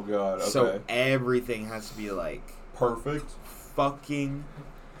 Oh god. Okay. So everything has to be like perfect. Fucking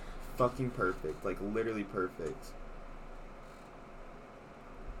perfect. Like literally perfect.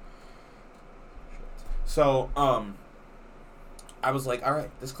 So I was like, all right,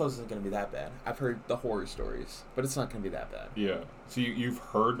 this clothes isn't gonna be that bad. I've heard the horror stories, but it's not gonna be that bad. Yeah. So you've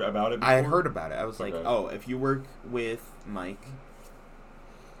heard about it before? I had heard about it. I was like, oh, if you work with Mike,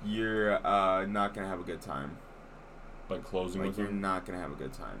 you're not gonna have a good time. Like closing with him? You're not gonna have a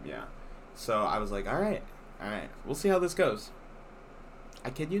good time, yeah. So I was like, all right, we'll see how this goes. I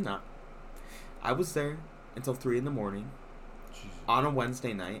kid you not. I was there until 3 in the morning on a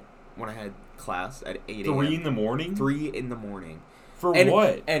Wednesday night when I had class at 8 a.m. 3 in the morning? 3 in the morning. For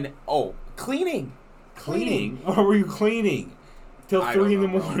what? And, cleaning. Cleaning? What were you cleaning? Till 3 in the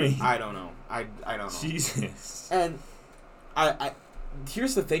morning? I don't know. I don't know. Jesus. And I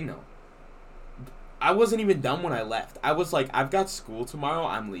here's the thing, though. I wasn't even done when I left. I was like, I've got school tomorrow.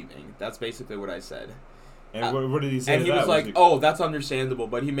 I'm leaving. That's basically what I said. And what did he say? And he was like, "Oh, that's understandable,"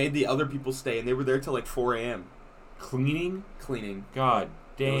 but he made the other people stay, and they were there till like 4 a.m. Cleaning. It God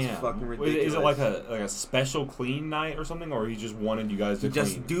damn. was fucking ridiculous. Is it like a special clean night or something, or he just wanted you guys to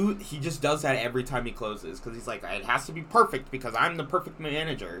clean? He just does that every time he closes because he's like, it has to be perfect because I'm the perfect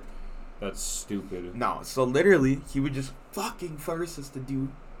manager. That's stupid. No, so literally he would just fucking force us to do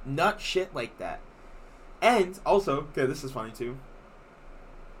nut shit like that. And also, okay, this is funny too.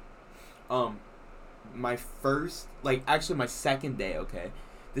 My first, my second day, okay?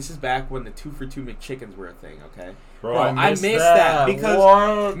 This is back when the 2-for-2 McChickens were a thing, okay? Bro, I missed that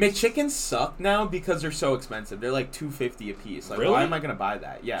because McChickens suck now because they're so expensive. They're like $2.50 a piece. Like, really? Why am I gonna buy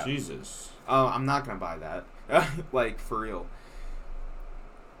that? Yeah. Jesus. I'm not gonna buy that. Like, for real.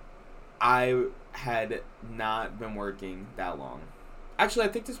 I had not been working that long. Actually, I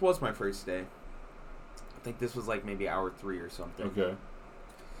think this was my first day. I think this was like maybe hour 3 or something. Okay.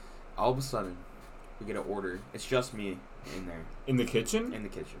 All of a sudden, we get an order. It's just me in there. In the kitchen? In the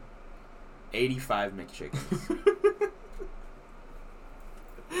kitchen. 85 McChickens.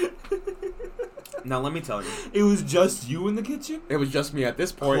 Now, let me tell you. It was just you in the kitchen? It was just me at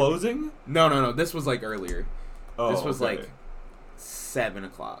this point. Closing? No. This was like earlier. Oh, this was like 7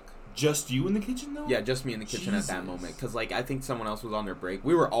 o'clock. Just you in the kitchen, though? Yeah, just me in the kitchen at that moment. Because, I think someone else was on their break.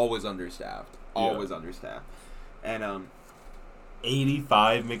 We were always understaffed. Understaffed. And,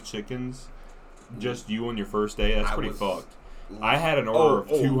 85 McChickens? Just you on your first day? That's pretty fucked. I had an order of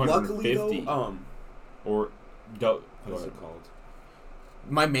 250. Luckily, though, what's it called?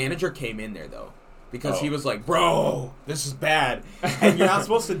 My manager came in there, though. Because he was like, bro, this is bad. And you're not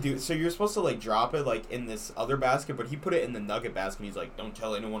supposed to do... So you're supposed to, drop it, in this other basket, but he put it in the nugget basket, and he's like, don't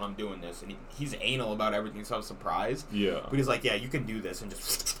tell anyone I'm doing this. And he's anal about everything, so I was surprised. Yeah. But he's like, yeah, you can do this. And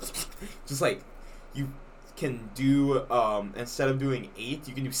just you can do, instead of doing 8,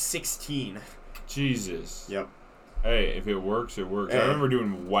 you can do 16. Jesus. Yep. Hey, if it works, it works. Hey. I remember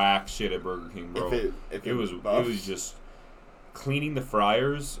doing whack shit at Burger King, bro. If it was just cleaning the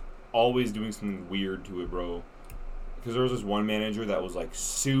fryers, always doing something weird to it, bro. Because there was this one manager that was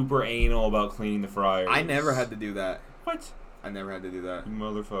super anal about cleaning the fryers. I never had to do that. What? I never had to do that. You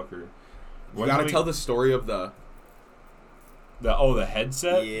motherfucker. You gotta tell the story of the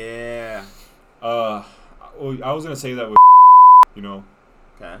headset? Yeah. I was gonna say that with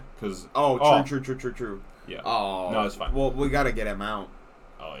Okay. Because True. Yeah. Oh. No, it's fine. Well, we gotta get him out.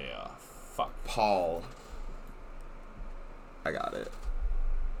 Oh yeah. Fuck. Paul. I got it.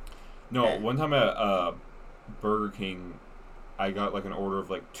 No, one time at Burger King, I got like an order of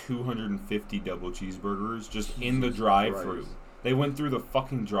like 250 double cheeseburgers just in the drive-thru. They went through the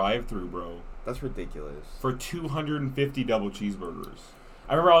fucking drive-thru, bro. That's ridiculous. For 250 double cheeseburgers.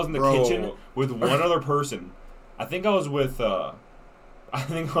 I remember I was in the kitchen with one other person. I think I was with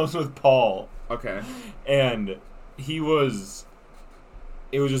Paul. Okay. And it was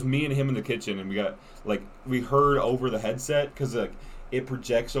just me and him in the kitchen, and we heard over the headset because like it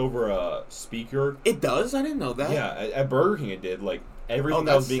projects over a speaker. It does? I didn't know that. Yeah, at Burger King it did. Like everything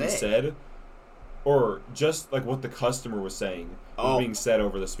that was being said, or just like what the customer was saying, was being said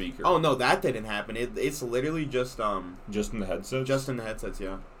over the speaker. Oh no, that didn't happen. It's literally just in the headsets. Just in the headsets,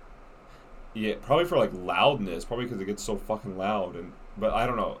 yeah. Yeah, probably for like loudness, probably because it gets so fucking loud, but I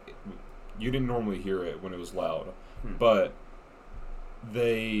don't know. You didn't normally hear it when it was loud, but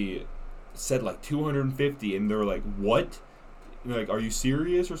they said like 250, and they were like, "What?" And like, are you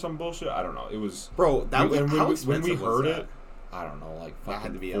serious or some bullshit? I don't know. It was when we heard it, I don't know, like fucking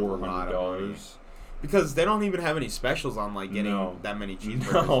had to be $400. Because they don't even have any specials on like getting that many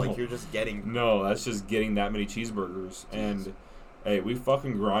cheeseburgers. No. Like you're just getting. No, that's just getting that many cheeseburgers. Jeez. And hey, we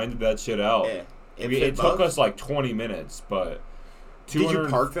fucking grinded that shit out. Yeah. It took us like 20 minutes, but. Did you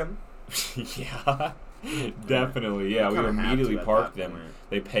park them? Yeah, definitely. Yeah, we immediately parked them.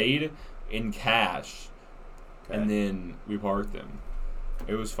 They paid in cash, and then we parked them.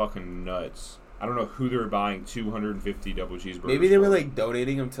 It was fucking nuts. I don't know who they were buying 250 double cheeseburgers. Maybe they were like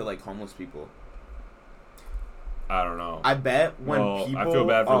donating them to like homeless people. I don't know. I bet people. I feel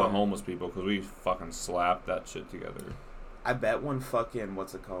bad for the homeless people because we fucking slapped that shit together. I bet when fucking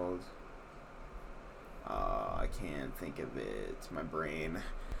what's it called? I can't think of it. It's my brain.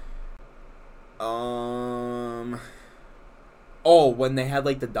 When they had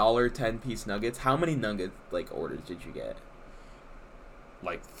like the $1 10-piece nuggets, how many nugget like orders did you get?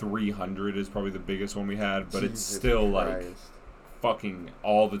 Like 300 is probably the biggest one we had, but Jesus it's still Christ. Like fucking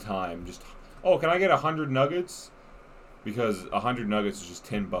all the time. Just can I get 100 nuggets? Because 100 nuggets is just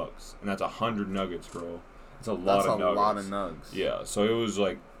 $10, and that's 100 nuggets, bro. That's a lot of nuggets. That's a lot of nugs. Yeah, so it was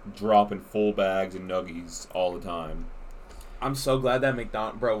like dropping full bags of nuggies all the time. I'm so glad that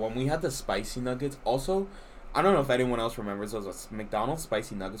McDonald's... Bro, when we had the spicy nuggets... Also, I don't know if anyone else remembers those. McDonald's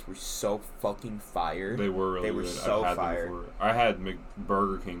spicy nuggets were so fucking fire. They were really good. They were so fire. I had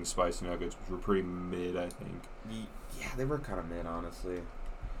Burger King spicy nuggets, which were pretty mid, I think. Yeah, they were kind of mid, honestly.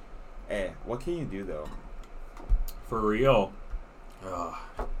 Hey, what can you do, though? For real.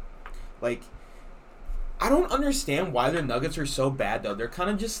 Like... I don't understand why their nuggets are so bad, though. They're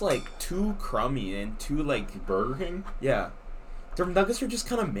kind of just, like, too crummy and too, like... Burger King? Yeah. Their nuggets are just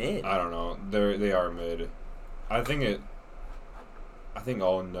kind of mid. I don't know. They are mid. I think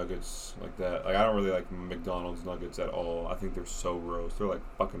all nuggets like that... Like, I don't really like McDonald's nuggets at all. I think they're so gross. They're, like,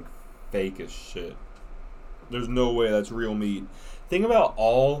 fucking fake as shit. There's no way that's real meat. Think about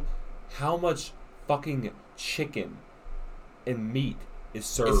how much fucking chicken and meat is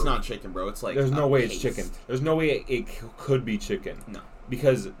served. It's not chicken, bro. It's like there's no way it's chicken. There's no way it could be chicken. No,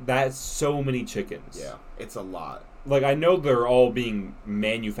 because that's so many chickens. Yeah, it's a lot. Like I know they're all being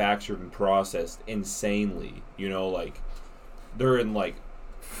manufactured and processed insanely. You know, like they're in like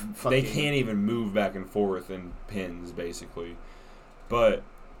they can't even move back and forth in pins basically. But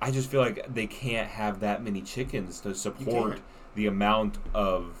I just feel like they can't have that many chickens to support the amount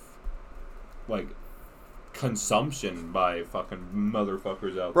of like consumption by fucking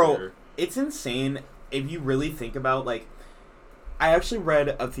motherfuckers out there. Bro, it's insane if you really think about, like, I actually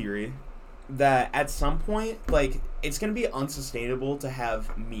read a theory that at some point, like, it's going to be unsustainable to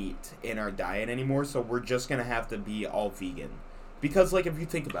have meat in our diet anymore, so we're just going to have to be all vegan. Because, like, if you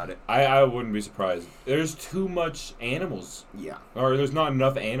think about it... I wouldn't be surprised. There's too much animals. Yeah. Or there's not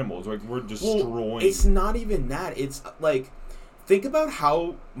enough animals. Like, we're destroying... Well, it's not even that. It's, like... Think about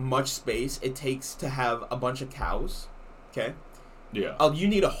how much space it takes to have a bunch of cows, okay? Yeah. You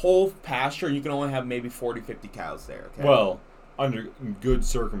need a whole pasture, you can only have maybe 40, 50 cows there, okay? Well, under good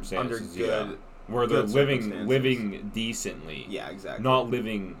circumstances, where they're living decently. Yeah, exactly. Not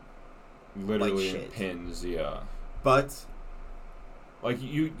living literally like in pens, yeah. But... Like,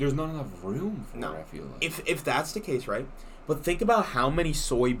 there's not enough room for it, I feel like. If that's the case, right? But think about how many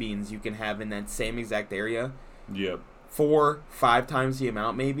soybeans you can have in that same exact area. Yep. 4-5 times the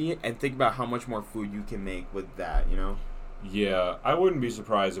amount maybe, and think about how much more food you can make with that, you know? Yeah, I wouldn't be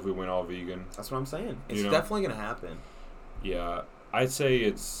surprised if we went all vegan. That's what I'm saying. It's definitely going to happen. Yeah, I'd say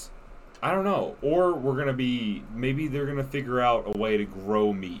it's, I don't know, or we're going to be, maybe they're going to figure out a way to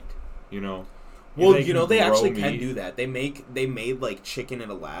grow meat, you know? Well, you know, they actually can do that. They made like chicken in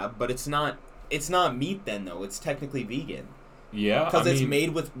a lab, but it's not meat then though. It's technically vegan. Yeah, because it's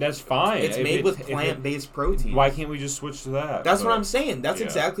made with. That's fine. It's made with plant-based protein. Why can't we just switch to that? That's what I'm saying. That's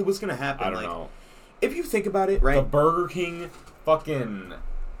exactly what's gonna happen. I don't know. If you think about it, right? The Burger King fucking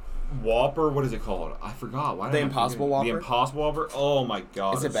Whopper. What is it called? I forgot. Why? The Impossible Whopper. The Impossible Whopper. Oh my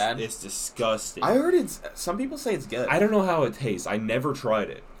god. Is it bad? It's disgusting. I heard it's. Some people say it's good. I don't know how it tastes. I never tried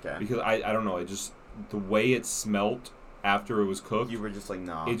it. Okay. Because I don't know. It just the way it smelt after it was cooked. You were just like,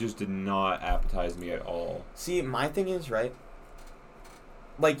 nah. It just did not appetize me at all. See, my thing is, right?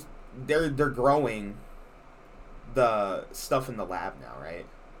 Like, they're growing the stuff in the lab now, right?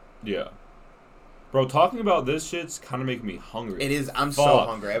 Yeah. Bro, talking about this shit's kind of making me hungry. It is. I'm so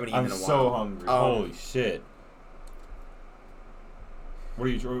hungry. I haven't eaten in a while. I'm so hungry. Holy shit. What are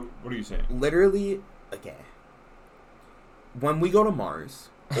you saying? Literally, okay. When we go to Mars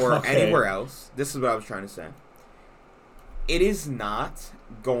or anywhere else, this is what I was trying to say. It is not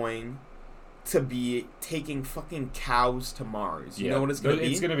going to be taking fucking cows to Mars. You know what it's going to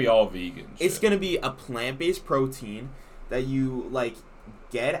be? It's going to be all vegan shit. It's going to be a plant-based protein that you, like,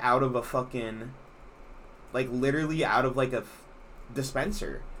 get out of a fucking, like, literally out of, like, a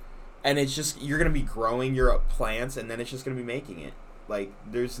dispenser. And it's just, you're going to be growing your plants, and then it's just going to be making it. Like,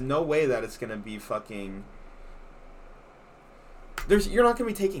 there's no way that it's going to be fucking... You're not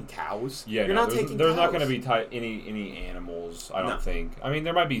going to be taking cows. Yeah, you're not taking There's cows. not going to be any animals, I don't think. I mean,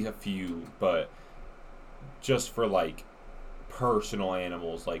 there might be a few, but just for, like, personal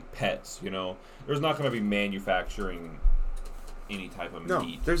animals, like pets, you know? There's not going to be manufacturing any type of meat.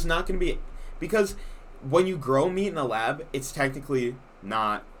 No, there's not going to be... Because when you grow meat in a lab, it's technically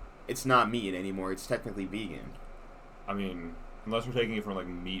not... It's not meat anymore. It's technically vegan. I mean, unless we're taking it from, like,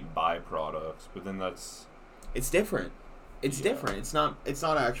 meat byproducts, but then that's... It's different. It's different. It's not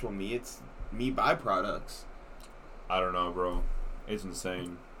actual meat. It's meat byproducts. I don't know, bro. It's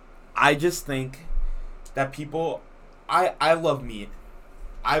insane. I just think that people... I love meat.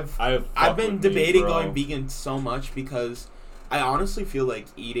 I've been debating going vegan so much because I honestly feel like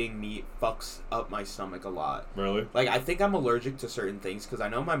eating meat fucks up my stomach a lot. Really? Like, I think I'm allergic to certain things because I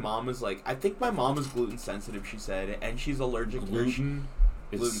know my mom is like... I think my mom is gluten sensitive, she said, and she's allergic to... Gluten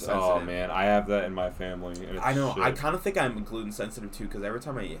sensitive. Oh man, I have that in my family. And it's I know. shit. I kind of think I'm gluten sensitive too because every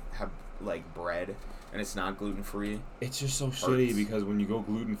time I have like bread and it's not gluten free, it's just so shitty because when you go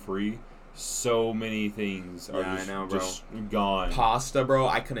gluten free, so many things are just gone. Pasta, bro.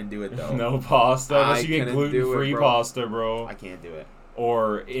 I couldn't do it though. No pasta. Unless you get gluten free pasta, bro. I can't do it.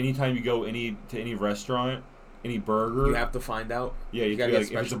 Or anytime you go to any restaurant, any burger, you have to find out. Yeah, you gotta be like,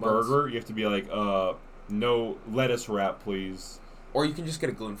 if it's a burger, you have to be like, no lettuce wrap, please. Or you can just get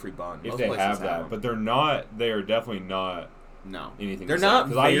a gluten-free bun. If they have that. But they're not... They are definitely not... No. Anything. They're not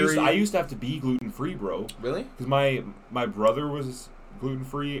Because I used to have to be gluten-free, bro. Really? Because my brother was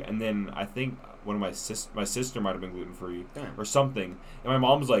gluten-free, and then I think one of my sister might have been gluten-free. Damn. Or something. And my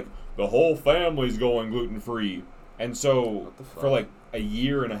mom was like, the whole family's going gluten-free. And so, for like a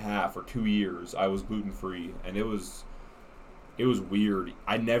year and a half or 2 years, I was gluten-free. And it was weird.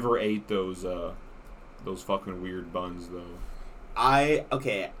 I never ate those fucking weird buns, though.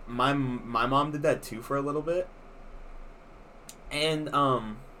 My mom did that too for a little bit, and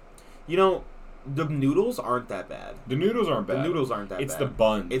you know, the noodles aren't that bad. The noodles aren't bad. It's the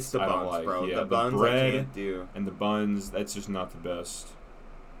buns. It's the buns, bro. Yeah, the buns bread I can't do. And the buns, that's just not the best.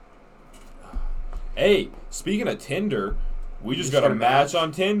 Hey, speaking of Tinder, we just got a match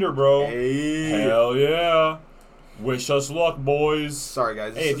on Tinder, bro. Hey. Hell yeah! Wish us luck, boys. Sorry,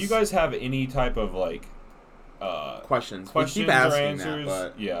 guys. Hey, if you guys have any type of like. Questions or answers,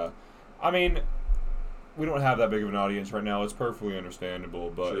 that, but... yeah. I mean, we don't have that big of an audience right now. It's perfectly understandable.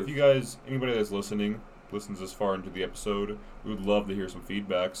 But if you guys, anybody that's listens this far into the episode, we would love to hear some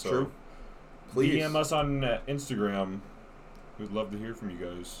feedback. So, please DM us on Instagram. We'd love to hear from you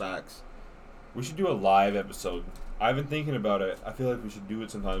guys. Facts. We should do a live episode. I've been thinking about it. I feel like we should do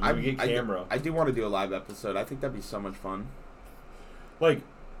it sometime. Maybe get camera. I do want to do a live episode. I think that'd be so much fun. Like,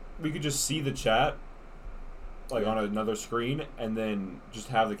 we could just see the chat. Like on another screen, and then just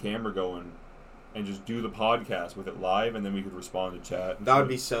have the camera going, and just do the podcast with it live, and then we could respond to chat. That would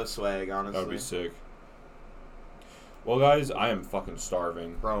be so swag, honestly. That would be sick. Well, guys, I am fucking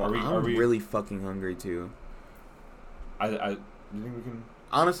starving. Bro, I'm really fucking hungry too. You think we can?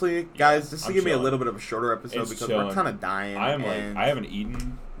 Honestly, guys, this is gonna be a little bit of a shorter episode because we're kind of dying. I haven't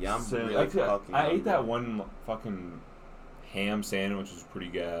eaten. Yeah, I'm really fucking. I ate that one fucking ham sandwich, which was pretty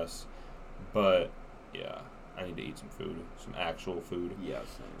gas, but yeah. I need to eat some food, some actual food. Yes.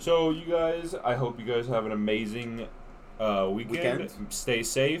 So, you guys, I hope you guys have an amazing weekend. Stay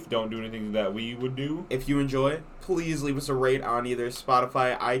safe. Don't do anything that we would do. If you enjoy, please leave us a rate on either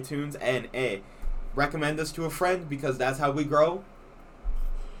Spotify, iTunes, and recommend us to a friend because that's how we grow.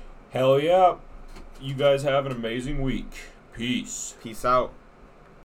 Hell yeah. You guys have an amazing week. Peace. Peace out.